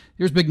 hey,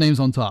 here's big names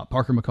on top: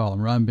 Parker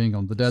McCollum, Ryan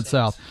Bingham, the Dead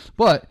South.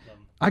 But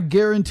I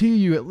guarantee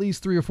you at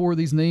least 3 or 4 of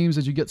these names,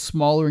 as you get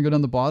smaller and go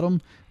down the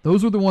bottom,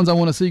 those are the ones I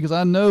want to see, because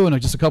I know in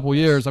just a couple of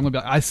years I'm going to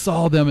be like, I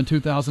saw them in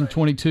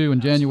 2022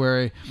 in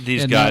January.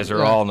 These guys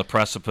are all on the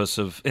precipice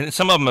of, and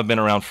some of them have been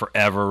around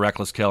forever.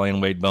 Reckless Kelly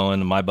and Wade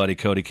Bowen, and my buddy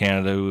Cody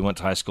Canada, who we went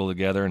to high school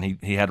together, and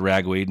he had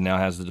Ragweed and now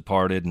has The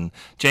Departed, and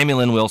Jamie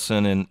Lynn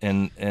Wilson,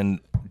 and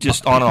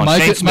just on and on.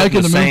 Mike Shane Smith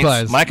and the Saints.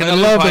 Moonpies. Mike and the I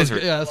love Moonpies.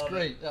 those. Yeah, that's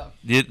great. Yeah.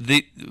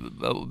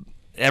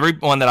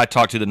 everyone that I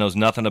talk to that knows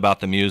nothing about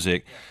the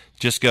music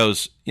just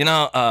goes,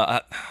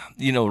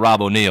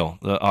 Rob O'Neill,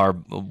 our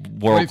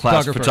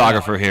world-class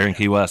photographer here in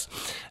Key West.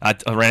 I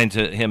ran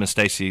into him and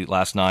Stacy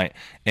last night,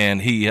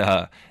 and he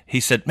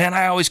said, man,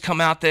 I always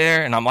come out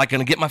there, and I'm like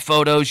going to get my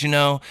photos, and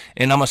I'm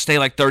going to stay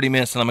like 30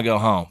 minutes, and I'm going to go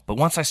home. But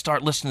once I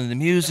start listening to the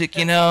music,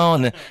 and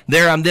I'm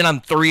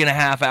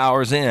 3.5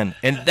 hours in.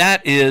 And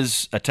that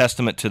is a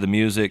testament to the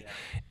music.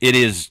 It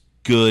is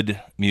good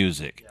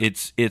music.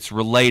 It's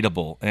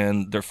relatable,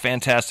 and they're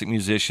fantastic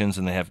musicians,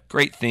 and they have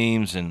great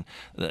themes, and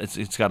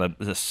it's got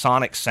a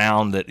sonic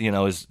sound that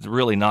is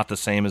really not the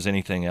same as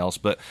anything else.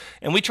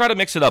 And we try to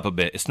mix it up a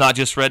bit. It's not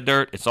just Red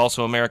Dirt; it's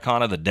also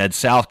Americana, the Dead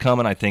South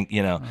coming. I think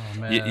you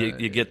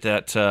get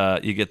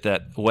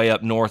that way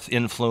up north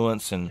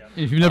influence. And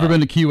if you've never been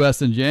to Key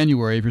West in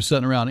January, if you're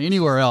sitting around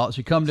anywhere else,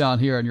 you come down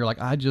here and you're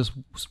like, I just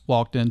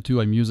walked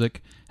into a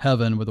music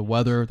heaven with the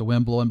weather, the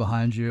wind blowing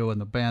behind you, and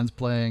the band's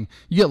playing.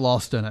 You get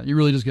lost in it. You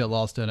really just get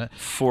lost in it.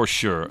 For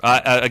sure.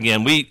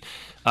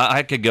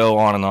 I could go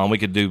on and on. We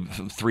could do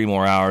 3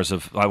 more hours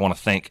of. I want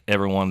to thank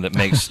everyone that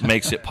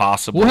makes it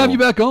possible. We'll have you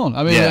back on.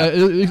 I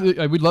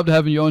mean, we'd love to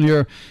have you on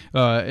here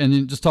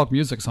and just talk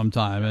music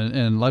sometime,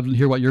 and love to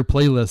hear what your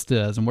playlist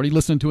is and what are you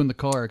listening to in the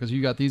car, because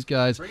you got these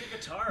guys. Bring a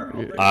guitar.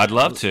 I'd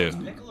love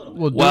to.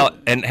 Well,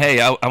 and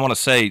hey, I want to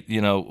say,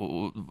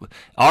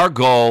 our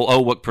goal,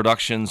 Owook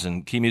Productions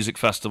and Key Music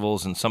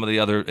Festivals and some of the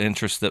other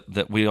interests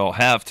that we all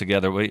have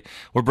together, we're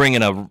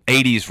bringing a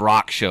 80s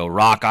rock show,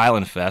 Rock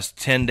Island Fest,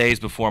 10 days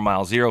before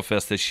Mile Zero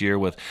Fest this year,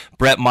 with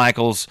Brett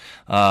Michaels,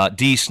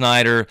 Dee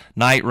Snider,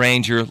 Night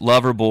Ranger,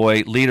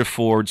 Loverboy, Leader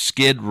Ford,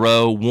 Skid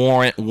Row,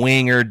 Warrant,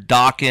 Winger,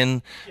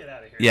 Dokken.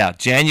 Yeah,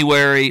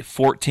 January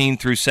 14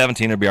 through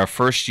 17 will be our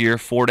first year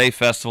 4-day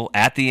festival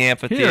at the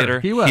amphitheater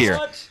here.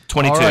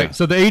 22. All right,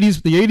 so the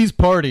 80s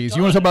parties.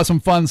 You want to talk about some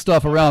fun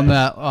stuff around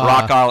that?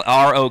 Rock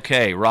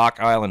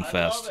Island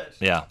Fest.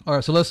 Yeah. All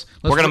right, so let's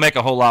we're going to make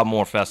a whole lot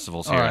more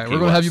festivals here. All right, we're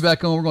going to have you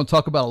back on. We're going to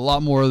talk about a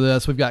lot more of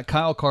this. We've got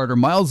Kyle Carter,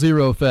 Mile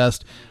Zero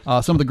Fest.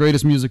 Some of the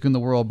greatest music in the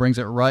world, brings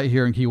it right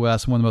here in Key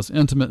West, one of the most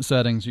intimate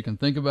settings you can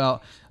think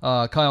about.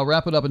 Kyle,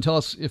 wrap it up and tell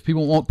us if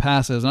people want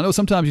passes. And I know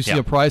sometimes you see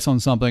a price on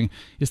something.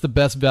 It's the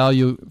best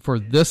value for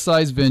this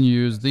size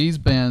venues, these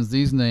bands,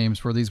 these names,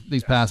 for these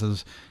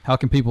passes. How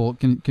can people,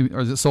 or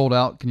is it sold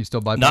out? Can you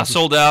still buy passes? Not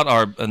sold out.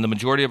 And the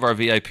majority of our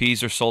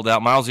VIPs are sold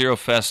out. Mile Zero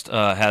Fest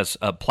has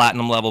a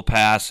platinum level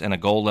pass and a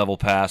gold level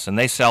pass, and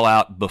they sell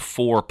out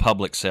before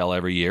public sale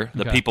every year.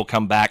 The people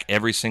come back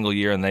every single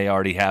year, and they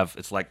already have,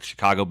 it's like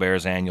Chicago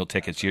Bears annual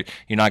tickets. You're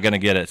not going to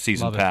get a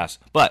season pass.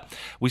 But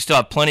we still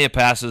have plenty of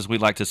passes.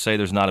 We'd like to say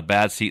there's not a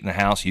bad seat in the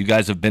house. You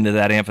guys have been to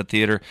that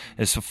amphitheater.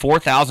 It's a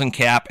 4,000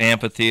 cap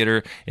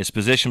amphitheater. It's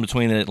positioned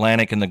between the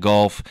Atlantic and the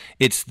Gulf.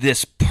 It's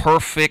this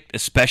perfect,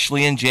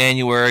 especially in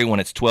January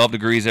when it's 12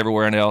 degrees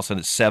everywhere else and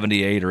it's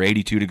 78 or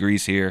 82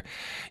 degrees here.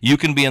 You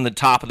can be in the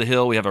top of the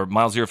hill. We have our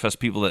Mile Zero Fest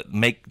people that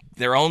make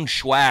their own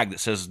swag that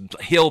says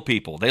hill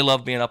people. They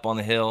love being up on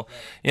the hill.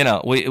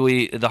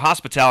 The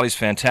hospitality is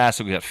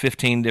fantastic. We got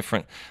 15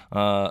 different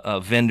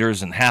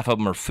vendors, and half of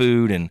them are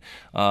food. And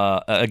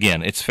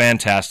again, it's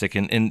fantastic.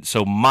 And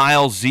so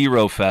Mile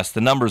Zero Fest,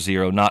 the number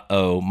 0, not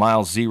O,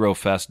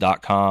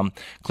 milezerofest.com.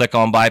 Click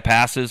on buy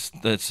passes.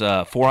 That's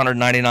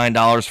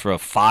 $499 for a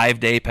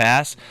 5-day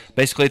pass.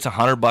 Basically, it's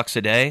 $100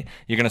 a day.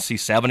 You're going to see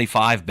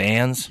 75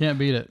 bands. Can't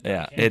beat it.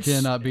 Yeah, you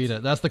cannot beat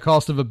it. That's the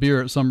cost of a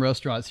beer at some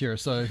restaurants here.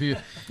 So if you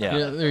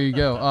there you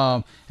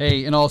go.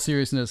 Hey, in all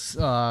seriousness,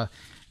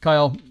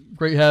 Kyle,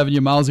 great having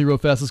you. Mile Zero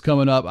Fest is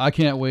coming up. I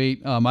can't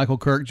wait. Michael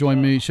Kirk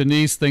joined me.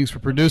 Shanice, thanks for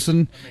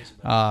producing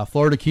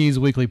Florida Keys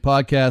Weekly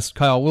Podcast.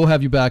 Kyle, we'll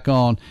have you back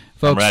on.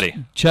 Folks, I'm ready.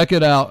 Check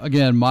it out.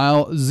 Again,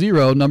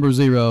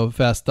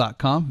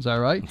 milezerofest.com. Is that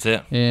right? That's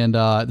it. And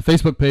the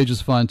Facebook page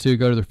is fun, too.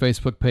 Go to their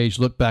Facebook page.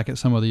 Look back at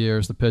some of the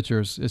years, the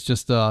pictures. It's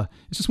just one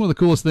of the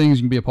coolest things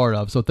you can be a part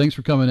of. So thanks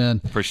for coming in.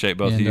 Appreciate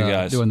both of you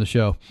guys. Doing the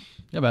show.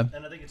 Yeah, man.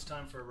 And I think it's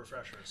time for a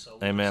refresher. So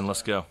Amen.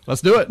 Let's go. Let's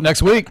do it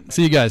next week.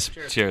 See you guys.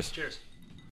 Cheers. Cheers.